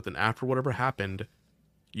Majors, but then after whatever happened,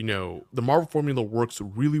 the Marvel formula works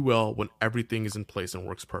really well when everything is in place and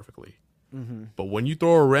works perfectly. Mm-hmm. But when you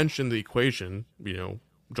throw a wrench in the equation,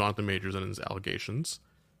 Jonathan Majors and his allegations,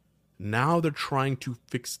 now they're trying to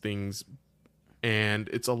fix things, and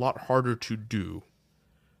it's a lot harder to do.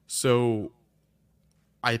 So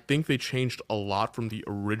I think they changed a lot from the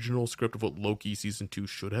original script of what Loki season 2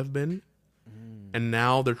 should have been. And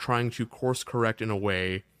now they're trying to course correct in a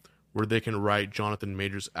way where they can write Jonathan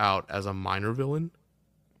Majors out as a minor villain,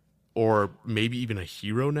 or maybe even a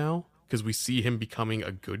hero now, because we see him becoming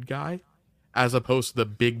a good guy as opposed to the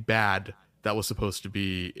big bad that was supposed to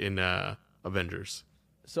be in Avengers.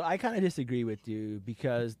 So I kind of disagree with you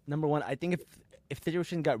because, number one, I think if the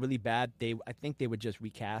situation got really bad, I think they would just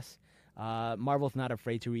recast. Marvel's not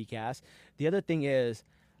afraid to recast. The other thing is,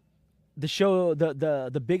 the show,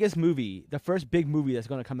 the biggest movie, the first big movie that's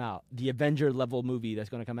going to come out, the Avenger level movie that's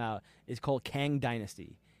going to come out, is called Kang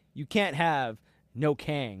Dynasty. You can't have no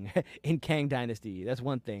Kang in Kang Dynasty. That's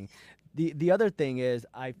one thing. The other thing is,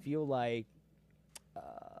 I feel like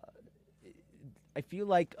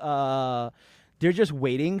they're just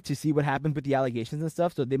waiting to see what happens with the allegations and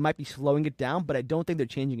stuff, so they might be slowing it down, but I don't think they're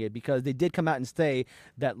changing it, because they did come out and say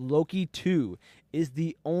that Loki 2 is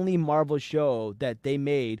the only Marvel show that they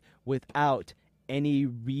made without any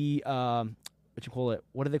what you call it?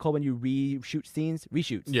 What do they call when you reshoot scenes?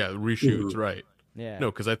 Reshoots. Yeah, reshoots, right. Yeah.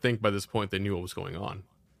 No, because I think by this point they knew what was going on.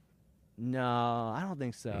 No, I don't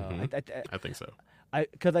think so. I think so.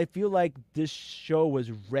 Because I feel like this show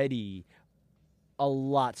was ready a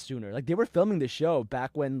lot sooner. Like, they were filming the show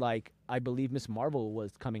back when, like, I believe Miss Marvel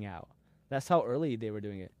was coming out. That's how early they were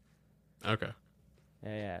doing it. Okay.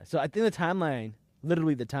 Yeah. So I think the timeline,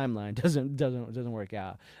 literally the timeline, doesn't work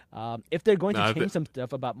out. If they're going to change some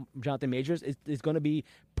stuff about Jonathan Majors, it's going to be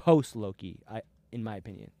post Loki, in my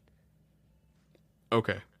opinion.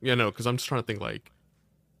 Okay. Yeah, no, because I'm just trying to think, like,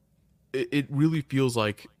 it really feels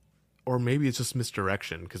like, or maybe it's just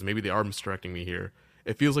misdirection, because maybe they are misdirecting me here.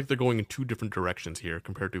 It feels like they're going in two different directions here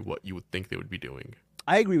compared to what you would think they would be doing.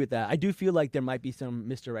 I agree with that. I do feel like there might be some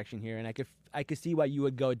misdirection here, and I could see why you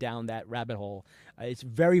would go down that rabbit hole. It's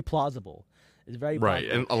very plausible. It's very right,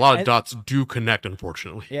 plausible. and a lot of dots do connect,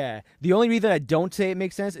 unfortunately. Yeah. The only reason I don't say it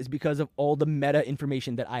makes sense is because of all the meta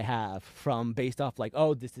information that I have from based off, like,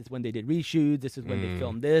 oh, this is when they did reshoots, this is when they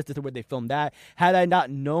filmed this is where they filmed that. Had I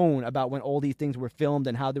not known about when all these things were filmed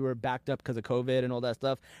and how they were backed up because of COVID and all that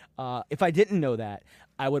stuff, if I didn't know that,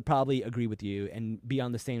 I would probably agree with you and be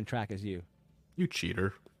on the same track as you. You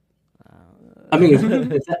cheater. I mean,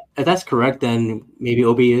 if that's correct, then maybe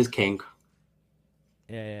Obi is King.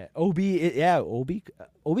 Yeah. Obi being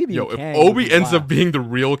Yo, if Kang Obi ends up being the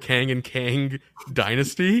real Kang in Kang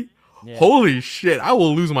Dynasty, holy shit, I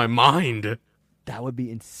will lose my mind. That would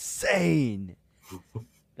be insane.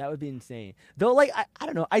 That would be insane. Though, like, I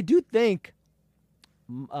don't know. I do think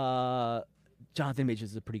Jonathan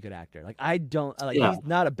Majors is a pretty good actor. Like, he's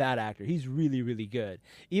not a bad actor. He's really, really good.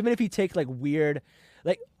 Even if he takes, like, weird,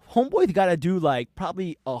 like, Homeboy's got to do, like,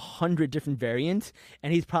 probably 100 different variants,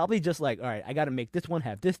 and he's probably just like, all right, I got to make this one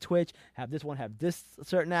have this twitch, have this one have this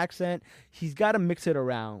certain accent. He's got to mix it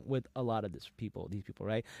around with a lot of these people,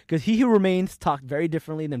 right? Because He Who Remains talked very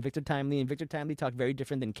differently than Victor Timely, and Victor Timely talked very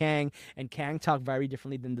different than Kang, and Kang talked very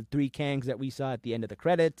differently than the three Kangs that we saw at the end of the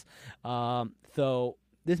credits. So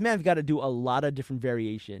this man's got to do a lot of different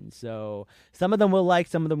variations. So some of them we'll like,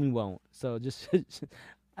 some of them we won't. So just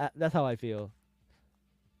that's how I feel.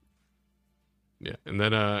 Yeah, and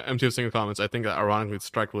then MTF single comments, I think that ironically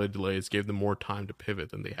strike-related delays gave them more time to pivot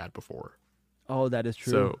than they had before. Oh, that is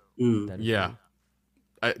true. So, that is yeah.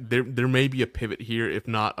 true. There may be a pivot here, if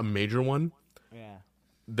not a major one. Yeah.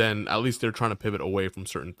 Then at least they're trying to pivot away from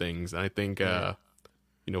certain things. And I think,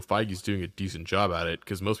 Feige's doing a decent job at it,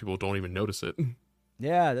 because most people don't even notice it.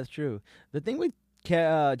 Yeah, that's true. The thing with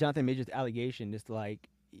Jonathan Majors' allegation is, like,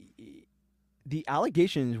 the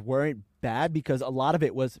allegations weren't bad because a lot of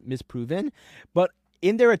it was misproven, but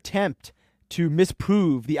in their attempt to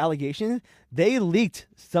misprove the allegations, they leaked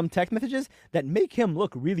some text messages that make him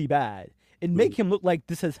look really bad. It make him look like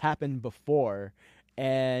this has happened before,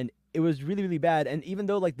 and it was really, really bad. And even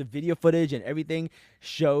though, like, the video footage and everything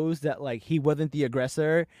shows that, like, he wasn't the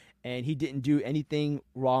aggressor and he didn't do anything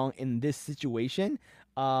wrong in this situation,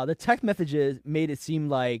 the text messages made it seem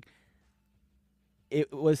like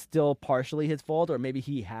it was still partially his fault, or maybe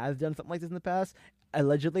he has done something like this in the past.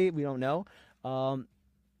 Allegedly, we don't know.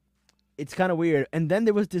 It's kind of weird. And then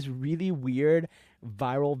there was this really weird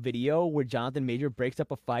viral video where Jonathan Major breaks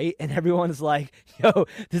up a fight, and everyone's like, yo,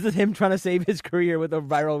 this is him trying to save his career with a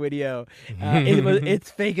viral video.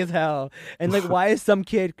 It's fake as hell. And, like, why is some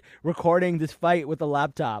kid recording this fight with a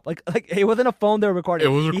laptop? Like it wasn't a phone they were recording.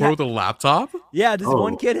 It was recorded with a laptop? Yeah, this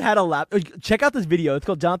one kid had a laptop. Check out this video. It's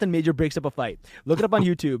called Jonathan Major Breaks Up a Fight. Look it up on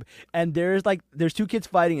YouTube. And there's two kids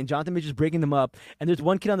fighting, and Jonathan Major's breaking them up. And there's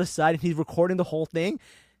one kid on the side, and he's recording the whole thing.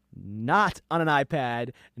 Not on an iPad,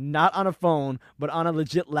 not on a phone, but on a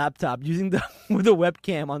legit laptop, using the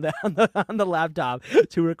webcam on the laptop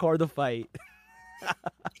to record the fight.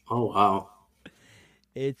 Oh wow,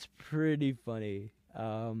 it's pretty funny.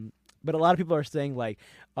 But a lot of people are saying, like,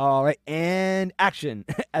 all right, and action,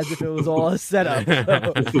 as if it was all a setup.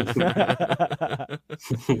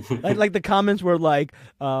 like the comments were like,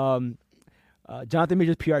 Jonathan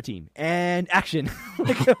Major's PR team and action.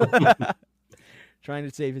 Trying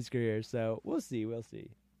to save his career, so we'll see.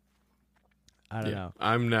 I don't know.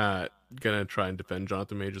 I'm not gonna try and defend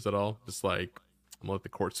Jonathan Majors at all. Just like, I'm gonna let the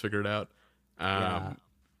courts figure it out. Yeah.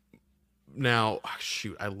 Now,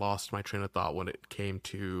 shoot, I lost my train of thought when it came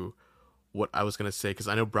to what I was gonna say, because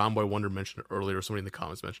I know Brown Boy Wonder mentioned it earlier. Somebody in the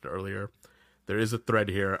comments mentioned it earlier. There is a thread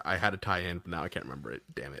here I had to tie in, but now I can't remember it.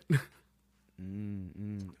 Damn it.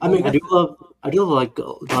 I mean, I do love like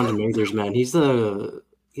Jonathan Majors, man. He's a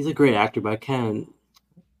great actor, but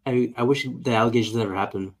I wish the allegations never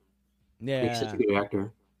happened. He's such a good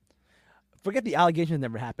actor. Forget the allegations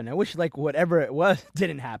never happened. I wish like whatever it was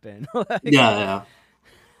didn't happen. Like, Yeah.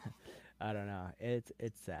 I don't know. It's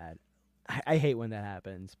sad. I hate when that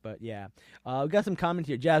happens. But yeah, we got some comments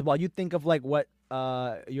here, Jazz. While you think of like what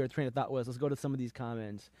your train of thought was, let's go to some of these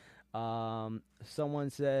comments. Someone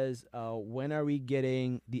says, when are we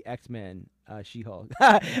getting the X-Men She-Hulk?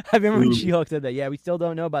 I remember when She-Hulk said that. Yeah, we still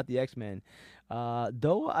don't know about the X-Men.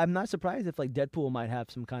 Though I'm not surprised if like Deadpool might have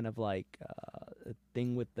some kind of like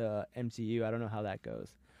thing with the MCU. I don't know how that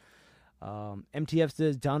goes. MTF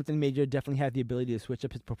says Jonathan Major definitely had the ability to switch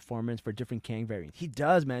up his performance for different Kang variants. He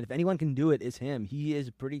does, man. If anyone can do it, it's him. He is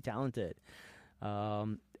pretty talented.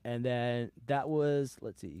 And then that was,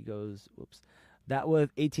 let's see, he goes, whoops. That was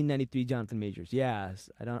 1893 Jonathan Majors. Yes,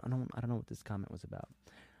 I don't know what this comment was about.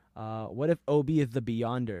 What if OB is the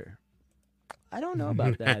Beyonder? I don't know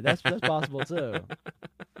about that. That's possible too.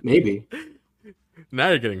 Maybe. Now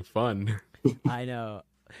you're getting fun. I know.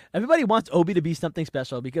 Everybody wants Obi to be something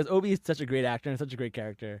special because Obi is such a great actor and such a great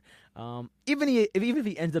character. Even if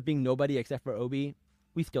he ends up being nobody except for Obi,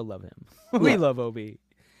 we still love him. We love Obi.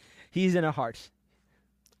 He's in our hearts.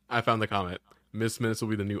 I found the comment. Miss Minutes will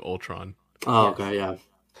be the new Ultron. Oh, okay, yeah.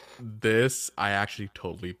 This I actually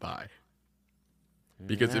totally buy.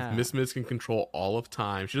 Because if Miss Minutes can control all of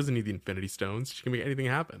time, she doesn't need the Infinity Stones. She can make anything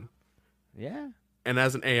happen. Yeah. And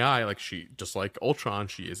as an AI, just like Ultron,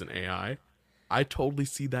 she is an AI. I totally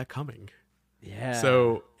see that coming. Yeah.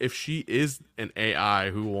 So if she is an AI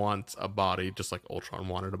who wants a body, just like Ultron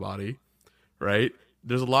wanted a body, right?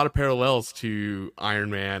 There's a lot of parallels to Iron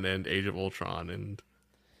Man and Age of Ultron and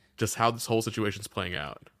just how this whole situation's playing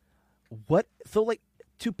out. So like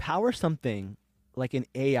to power something like an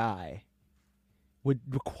AI would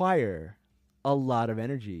require a lot of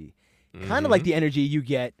energy. Kind of like the energy you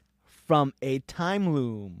get from a time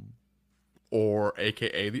loom. Or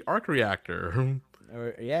AKA the arc reactor. Or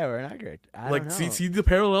an arc reactor. I don't know. See the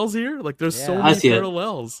parallels here? Like there's so I many see it.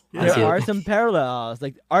 parallels. There are some parallels.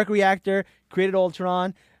 Like arc reactor created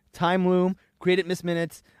Ultron, time loom created Miss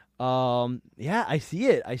Minutes. I see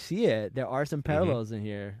it. There are some parallels in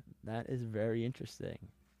here. That is very interesting.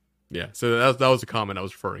 Yeah, so that was a comment I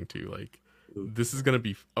was referring to. Like, this is going to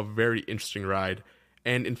be a very interesting ride.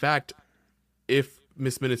 And in fact, if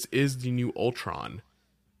Miss Minutes is the new Ultron,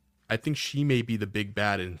 I think she may be the big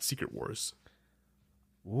bad in Secret Wars.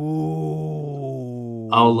 Ooh.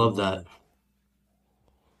 I'll love that.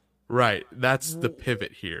 Right, that's the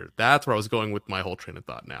pivot here. That's where I was going with my whole train of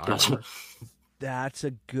thought now. That's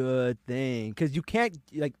a good thing because you can't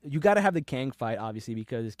you got to have the Kang fight obviously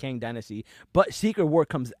because it's Kang Dynasty, but Secret War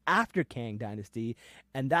comes after Kang Dynasty,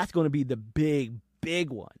 and that's going to be the big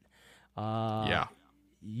one. Yeah,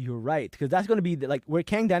 you're right because that's going to be where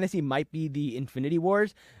Kang Dynasty might be the Infinity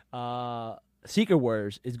Wars. Secret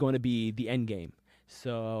Wars is going to be the end game.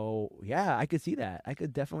 So yeah, I could see that. I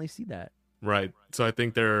could definitely see that. Right. So I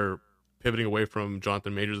think they're pivoting away from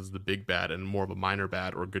Jonathan Majors as the big bad and more of a minor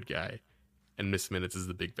bad or good guy. And Miss Minutes is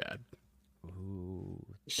the big bad. Ooh,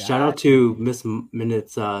 Shout out to Miss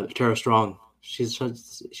Minutes, Tara Strong. She's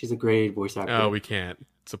a great voice actor. Oh, we can't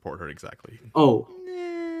support her exactly. Oh,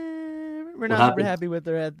 we're not super happy with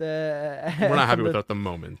her at the. We're not happy with her at the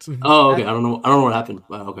moment. Oh, okay. I don't know what happened.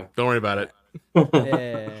 Okay. Don't worry about it.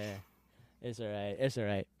 Yeah, it's all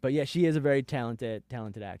right. But yeah, she is a very talented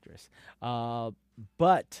actress.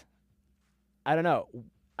 But I don't know.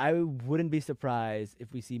 I wouldn't be surprised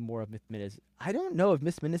if we see more of Miss Minutes. I don't know if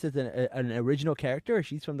Miss Minutes is an original character or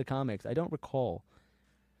she's from the comics. I don't recall.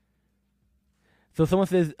 So someone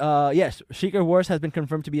says, yes, Secret Wars has been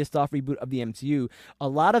confirmed to be a soft reboot of the MCU. A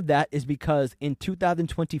lot of that is because in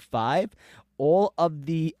 2025, all of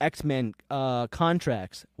the X-Men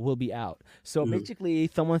contracts will be out. So basically,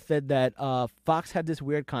 someone said that Fox had this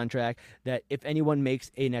weird contract that if anyone makes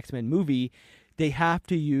an X-Men movie, they have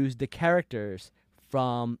to use the characters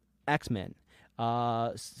from X-Men.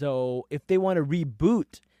 So if they want to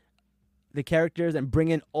reboot the characters and bring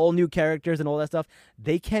in all new characters and all that stuff,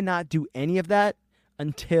 they cannot do any of that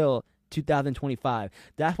until 2025.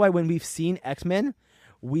 That's why when we've seen X-Men,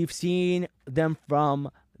 we've seen them from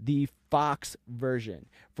the Fox version.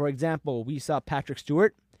 For example, we saw Patrick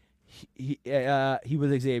Stewart. He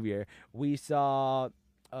was Xavier. We saw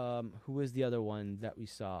who was the other one that we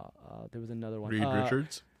saw? There was another one. Reed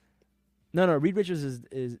Richards. No, Reed Richards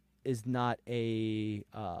is not a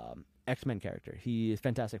X-Men character. He is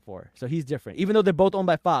Fantastic Four, so he's different. Even though they're both owned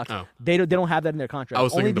by Fox, they don't have that in their contract. I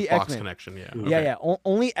was only thinking the Fox X-Men. connection. Yeah. Yeah.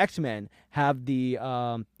 Only X-Men have the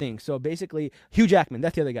thing. So basically, Hugh Jackman,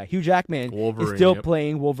 that's the other guy. Hugh Jackman is still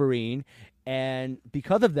playing Wolverine. And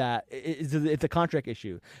because of that, it's a contract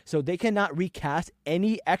issue. So they cannot recast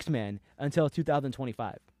any X-Men until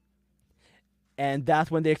 2025. And that's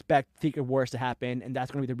when they expect Secret Wars to happen, and that's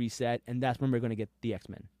going to be the reset, and that's when we're going to get the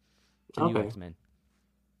X-Men. The new X-Men.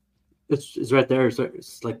 It's right there.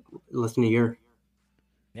 It's like less than a year.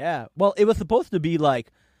 Yeah. Well, it was supposed to be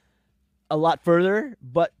like a lot further,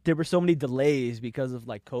 but there were so many delays because of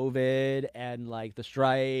like COVID and like the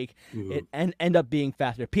strike. It end up being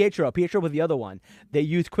faster. Pietro was the other one. They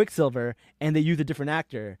used Quicksilver and they used a different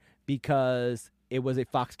actor because it was a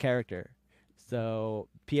Fox character. So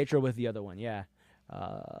Pietro was the other one. Yeah.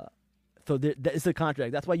 So it's a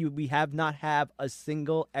contract. That's why we have not have a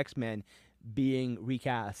single X-Men being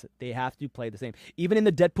recast. They have to play the same. Even in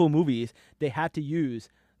the Deadpool movies, they had to use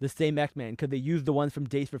the same X-Men because they used the ones from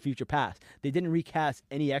Days for Future Past. They didn't recast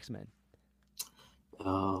any X-Men.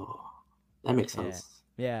 Oh, that makes sense.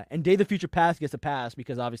 Yeah, and Days of Future Past gets a pass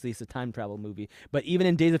because obviously it's a time travel movie. But even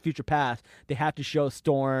in Days of Future Past, they have to show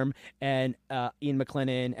Storm and Ian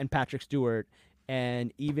McKellen and Patrick Stewart.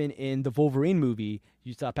 And even in the Wolverine movie,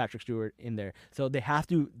 you saw Patrick Stewart in there. So they have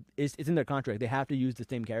to. It's in their contract. They have to use the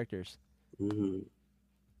same characters.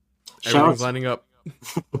 Everything's lining up.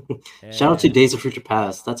 Shout out to Days of Future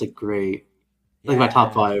Past. That's a great, my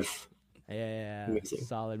top 5. Yeah, amazing.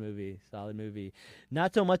 Solid movie.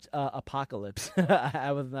 Not so much Apocalypse.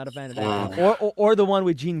 I was not a fan of that. Or the one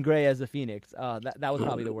with Jean Grey as the Phoenix. That was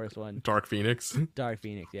probably the worst one. Dark Phoenix.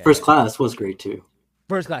 Yeah. First Class was great too.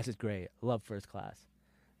 First Class is great. I love First Class.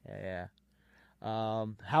 Yeah.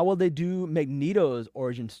 How will they do Magneto's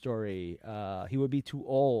origin story? He would be too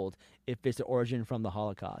old if it's the origin from the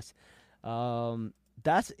Holocaust.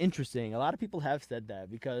 That's interesting. A lot of people have said that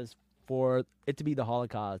because for it to be the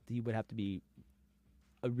Holocaust, he would have to be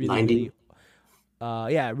a really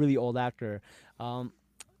really old actor. But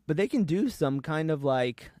they can do some kind of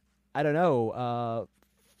like, I don't know,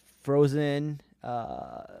 Frozen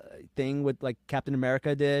thing with like Captain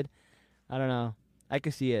America did. I don't know. I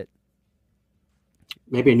could see it.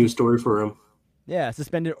 Maybe a new story for him. Yeah,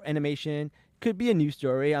 suspended animation could be a new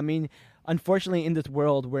story. I mean, unfortunately, in this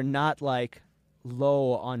world, we're not like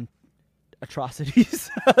low on atrocities,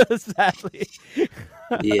 sadly.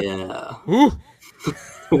 Yeah.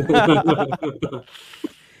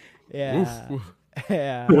 Yeah.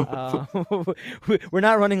 Yeah. We're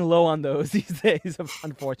not running low on those these days,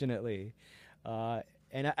 unfortunately. And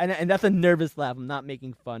that's a nervous laugh. I'm not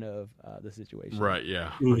making fun of the situation. Right,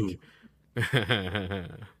 yeah.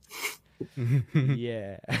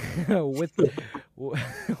 Yeah. With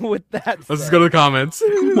that said, let's go to the comments.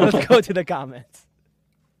 Let's go to the comments.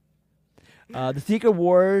 The Secret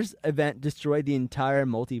Wars event destroyed the entire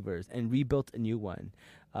multiverse and rebuilt a new one,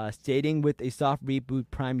 stating with a soft reboot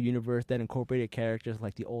Prime universe that incorporated characters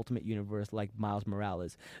like the Ultimate Universe, like Miles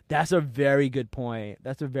Morales. That's a very good point.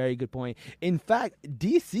 In fact,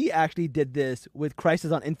 DC actually did this with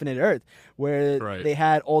Crisis on Infinite Earth, where they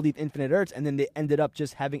had all these Infinite Earths, and then they ended up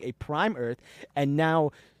just having a Prime Earth, and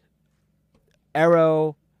now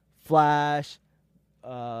Arrow, Flash,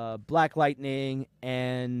 Black Lightning,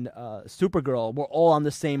 and Supergirl were all on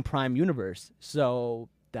the same Prime universe. So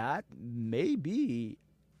that may be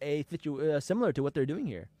similar to what they're doing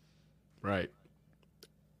here. Right.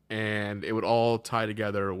 And it would all tie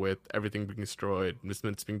together with everything being destroyed,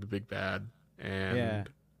 Misfits being the big bad. And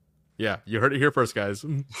yeah, you heard it here first, guys.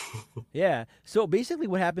 Yeah. So basically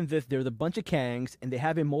what happens is there's a bunch of Kangs, and they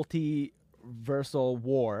have a multiversal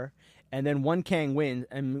war, and then one Kang wins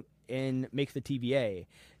and makes the TVA.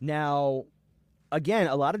 Now, again,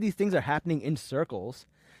 a lot of these things are happening in circles.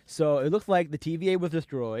 So it looks like the TVA was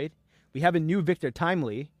destroyed. We have a new Victor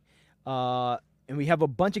Timely, and we have a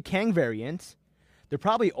bunch of Kang variants. They're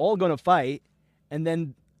probably all going to fight, and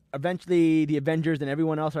then eventually the Avengers and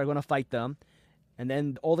everyone else are going to fight them, and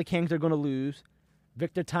then all the Kangs are going to lose.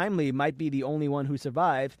 Victor Timely might be the only one who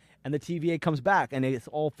survives, and the TVA comes back, and it's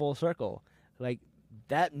all full circle. Like,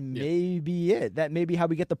 that may be it. That may be how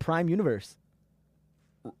we get the Prime universe.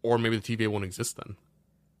 Or maybe the TVA won't exist then.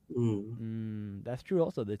 That's true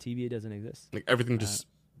also. The TVA doesn't exist. Like, everything just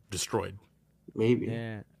destroyed. Maybe.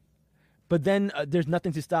 Yeah. But then there's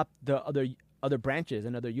nothing to stop the other branches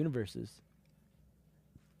and other universes.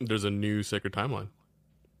 There's a new sacred timeline.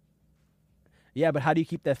 Yeah, but how do you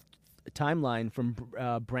keep that timeline from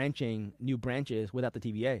branching new branches without the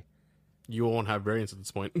TVA. You won't have variants at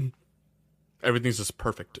this point. Everything's just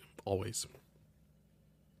perfect always.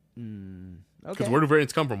 Because Okay. where do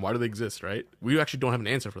variants come from? Why do they exist? Right? We actually don't have an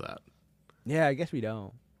answer for that. Yeah, I guess we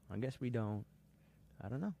don't. I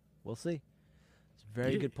don't know. We'll see. It's a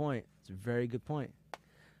very good point. We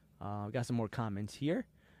got some more comments here.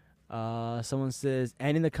 Someone says,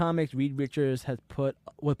 and in the comics, Reed Richards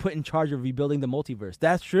was put in charge of rebuilding the multiverse.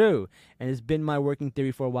 That's true, and it's been my working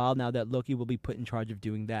theory for a while now that Loki will be put in charge of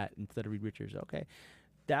doing that instead of Reed Richards. Okay,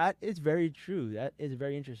 that is very true. That is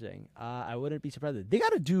very interesting. I wouldn't be surprised. They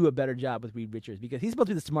got to do a better job with Reed Richards because he's supposed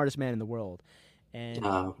to be the smartest man in the world, and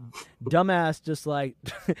dumbass just like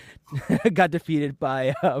got defeated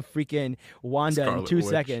by freaking Wanda Scarlet in 2 Witch.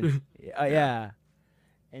 seconds. Yeah.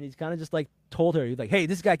 And he's kind of just like told her, he's like, hey,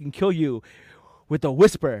 this guy can kill you with a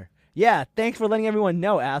whisper. Yeah, thanks for letting everyone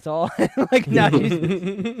know, asshole. Like, now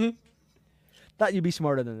she's... Thought you'd be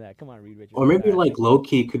smarter than that. Come on, Reed Richards. Or maybe like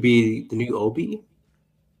Loki could be the new Obi.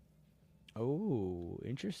 Oh,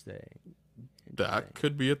 interesting. That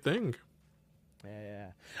could be a thing.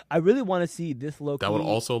 Yeah. I really want to see this Loki. That would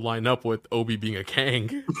also line up with Obi being a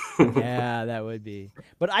Kang. Yeah, that would be.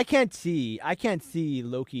 But I can't see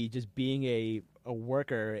Loki just being a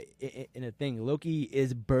worker in a thing. Loki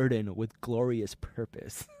is burdened with glorious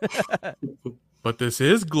purpose. But this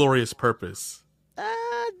is glorious purpose.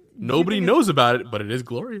 Nobody knows about it, but it is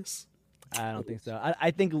glorious. I don't think so. I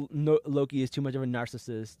think Loki is too much of a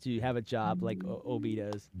narcissist to have a job like Obi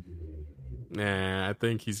does. Nah, I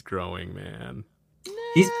think he's growing, man.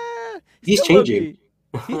 He's still changing.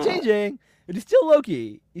 Loki. He's changing, but he's still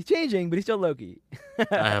Loki. He's changing, but he's still Loki.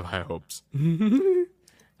 I have high hopes.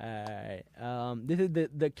 All right. This is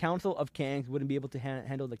the Council of Kangs wouldn't be able to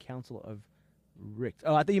handle the Council of Ricks.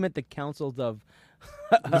 Oh, I thought you meant the councils of.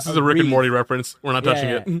 This is a Rick and Morty reference. We're not touching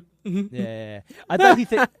it. Yeah. I thought he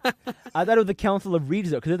said. I thought it was the Council of Reeds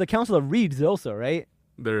though, because there's the Council of Reeds also, right?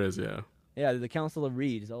 There is, yeah. Yeah, there's the Council of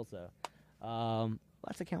Reeds also.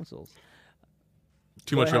 Lots of councils.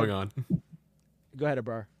 Too much going on. Go ahead,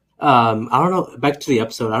 Abrar. I don't know. Back to the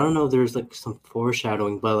episode. I don't know if there's like some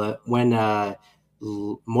foreshadowing, but when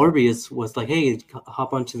Morbius was like, "Hey,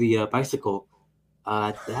 hop onto the bicycle,"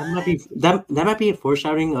 that might be a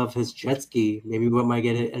foreshadowing of his jet ski. Maybe we might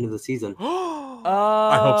get it at the end of the season. Oh,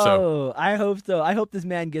 I hope so. I hope this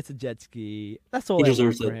man gets a jet ski. That's all He I want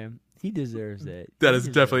deserves for it. him. He deserves it. That is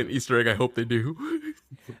definitely an Easter egg. I hope they do.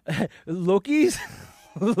 Loki's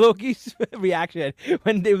reaction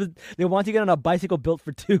when they want to get on a bicycle built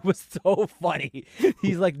for two was so funny.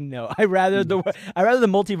 He's like, "No, I rather the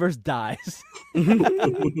multiverse dies."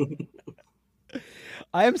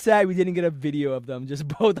 I am sad we didn't get a video of them just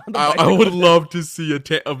both on the bicycle. I would love to see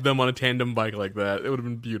of them on a tandem bike like that. It would have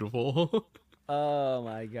been beautiful. Oh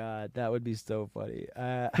my god, that would be so funny.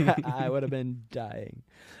 I would have been dying.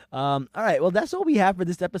 All right, well, that's all we have for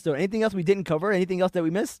this episode. Anything else we didn't cover? Anything else that we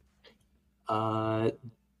missed?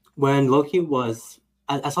 When Loki was,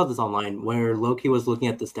 I saw this online where Loki was looking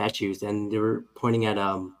at the statues and they were pointing at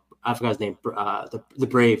I forgot his name, the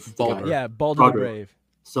Brave, Balder. Yeah, Balder the Brave.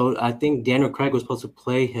 So I think Daniel Craig was supposed to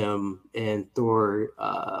play him in Thor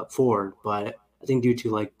 4, but I think due to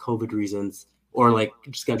like COVID reasons or like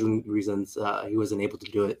scheduling reasons, he wasn't able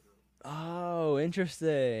to do it. Oh,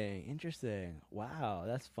 interesting. Wow,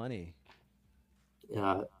 that's funny.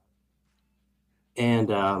 And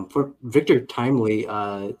for Victor Timely,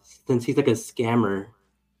 since he's like a scammer,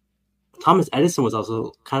 Thomas Edison was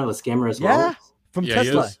also kind of a scammer as well. Yeah, from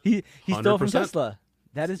Tesla. He stole from 100%. Tesla.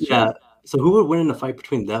 That is true. Yeah. So who would win in a fight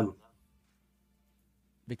between them?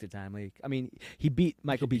 Victor Timely. I mean, he beat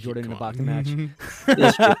Michael B. Jordan in a boxing match.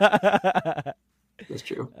 That's true. That's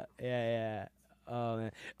true. Yeah. Oh,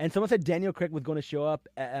 man. And someone said Daniel Craig was going to show up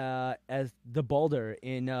as the Balder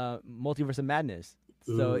in Multiverse of Madness.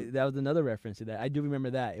 So that was another reference to that. I do remember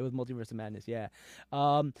that. It was Multiverse of Madness, yeah.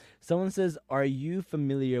 Someone says, are you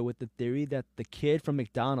familiar with the theory that the kid from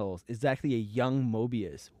McDonald's is actually a young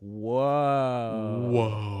Mobius? Whoa.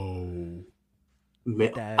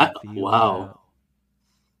 Wow.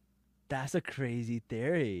 That's a crazy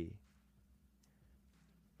theory.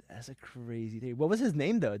 What was his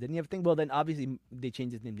name, though? Didn't he have a thing? Well, then obviously they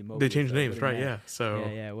changed his name to Mobius. They changed so names, it right? wouldn't Yeah. So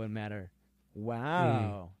matter. Yeah, it wouldn't matter.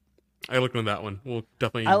 Wow. I looked into that one. We'll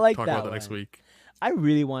definitely I like talk that about that next one. week. I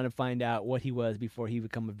really want to find out what he was before he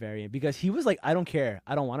become a variant, because he was like, I don't care.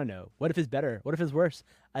 I don't want to know. What if it's better? What if it's worse?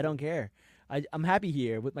 I don't care. I'm happy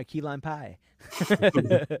here with my key lime pie.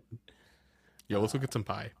 Yeah, let's go get some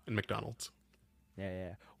pie in McDonald's.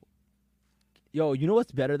 Yeah. Yo, you know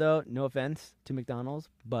what's better though? No offense to McDonald's,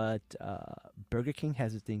 but Burger King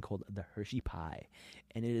has this thing called the Hershey Pie,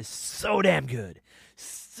 and it is so damn good,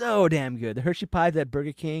 so damn good. The Hershey Pies at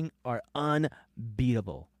Burger King are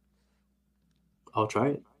unbeatable. I'll try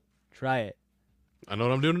it. Try it. I know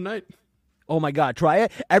what I'm doing tonight. Oh my God, try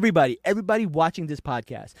it. Everybody watching this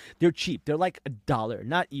podcast, they're cheap. They're like $1,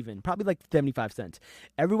 not even, probably like 75 cents.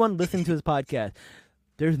 Everyone listening to this podcast,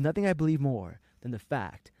 there's nothing I believe more than the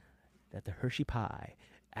fact that the Hershey Pie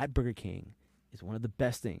at Burger King is one of the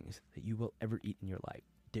best things that you will ever eat in your life.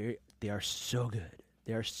 They are so good.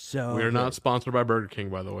 They are so We are good. not sponsored by Burger King,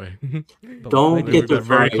 by the way. Don't get the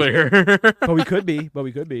very fries. clear. But we could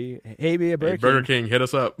be. Hey, be a Burger, Burger King, hit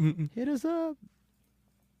us up. Hit us up.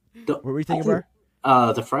 Don't- What were you thinking,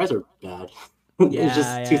 The fries are bad. It's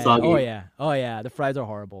just too soggy. Oh yeah. The fries are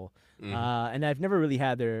horrible. And I've never really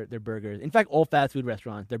had their burgers. In fact, all fast food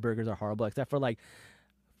restaurants, their burgers are horrible, except for like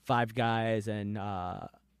Five Guys and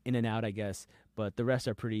In-N-Out, I guess. But the rest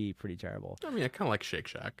are pretty terrible. I mean, I kind of like Shake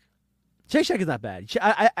Shack. Shake Shack is not bad.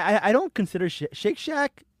 I don't consider Shake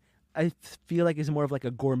Shack. I feel like it's more of like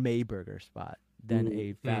a gourmet burger spot than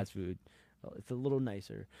a fast food. Well, it's a little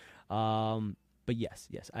nicer. But yes,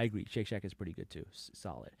 I agree. Shake Shack is pretty good too.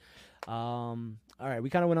 Solid. All right, we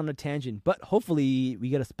kind of went on a tangent, but hopefully we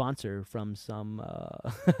get a sponsor from some.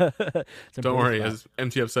 Some Don't worry, burger spot. as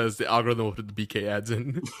MTF says, the algorithm will put the BK ads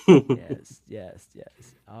in. Yes.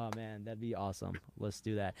 Oh man, that'd be awesome. Let's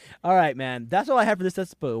do that. All right, man. That's all I have for this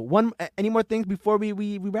episode. Any more things before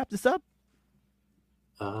we wrap this up?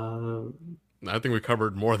 I think we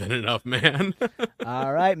covered more than enough, man.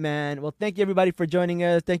 All right, man. Well, thank you, everybody, for joining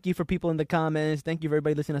us. Thank you for people in the comments. Thank you for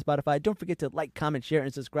everybody listening on Spotify. Don't forget to like, comment, share,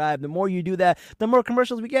 and subscribe. The more you do that, the more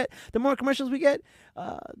commercials we get. The more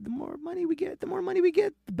money we get.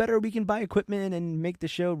 The better we can buy equipment and make the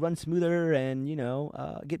show run smoother and,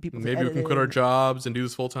 get people to Maybe we edit can it. quit our jobs and do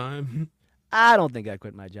this full time. I don't think I'd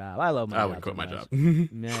quit my job. I love my job. I would quit my much. job.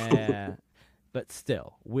 Nah. But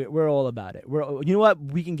still, we're all about it. You know what?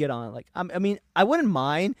 We can get on. Like, I mean, I wouldn't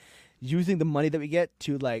mind using the money that we get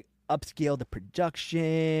to like upscale the production,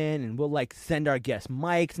 and we'll like send our guest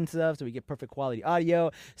mics and stuff so we get perfect quality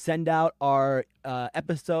audio. Send out our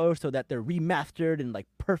episodes so that they're remastered and like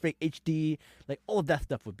perfect HD. Like all of that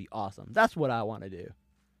stuff would be awesome. That's what I want to do.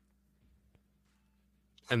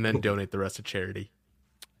 And then donate the rest to charity.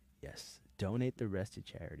 Yes, donate the rest to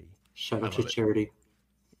charity. Shout out I to love it. Charity.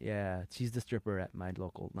 Yeah, she's the stripper at my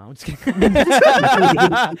local. No, I'm just kidding.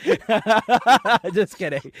 Just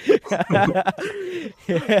kidding.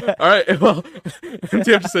 All right, well,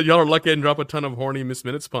 MTF just said y'all are lucky and drop a ton of horny Miss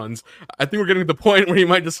Minutes puns. I think we're getting to the point where he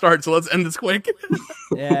might just start, so let's end this quick.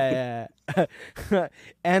 Yeah.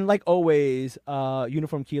 And like always,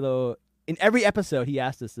 Uniform Kilo, in every episode, he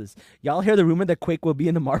asked us this. Y'all hear the rumor that Quake will be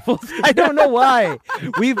in the Marvels? I don't know why.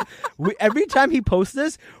 We every time he posts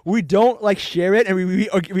this, we don't like share it and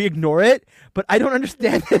we ignore it. But I don't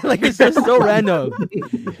understand it. Like it's just so random.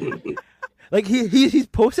 Like he's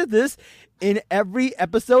posted this in every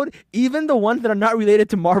episode, even the ones that are not related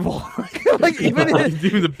to Marvel. Like even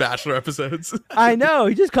Even the Bachelor episodes. I know.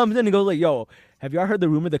 He just comes in and goes like, "Yo, have y'all heard the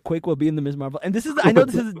rumor that Quake will be in the Ms. Marvel?" And I know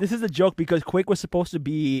this is a joke because Quake was supposed to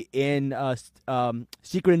be in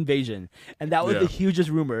Secret Invasion, and that was the hugest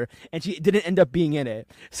rumor, and she didn't end up being in it.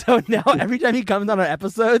 So now every time he comes on our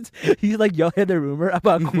episodes, he's like, "Y'all heard the rumor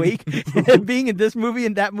about Quake being in this movie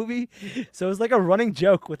and that movie?" So it's like a running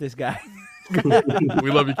joke with this guy.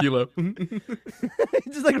 We love you, Kilo. He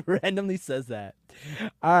just like randomly says that.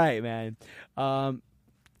 All right, man.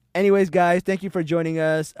 Anyways, guys, thank you for joining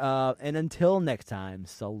us. And until next time,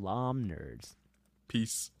 Salaam, nerds.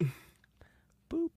 Peace. Boop.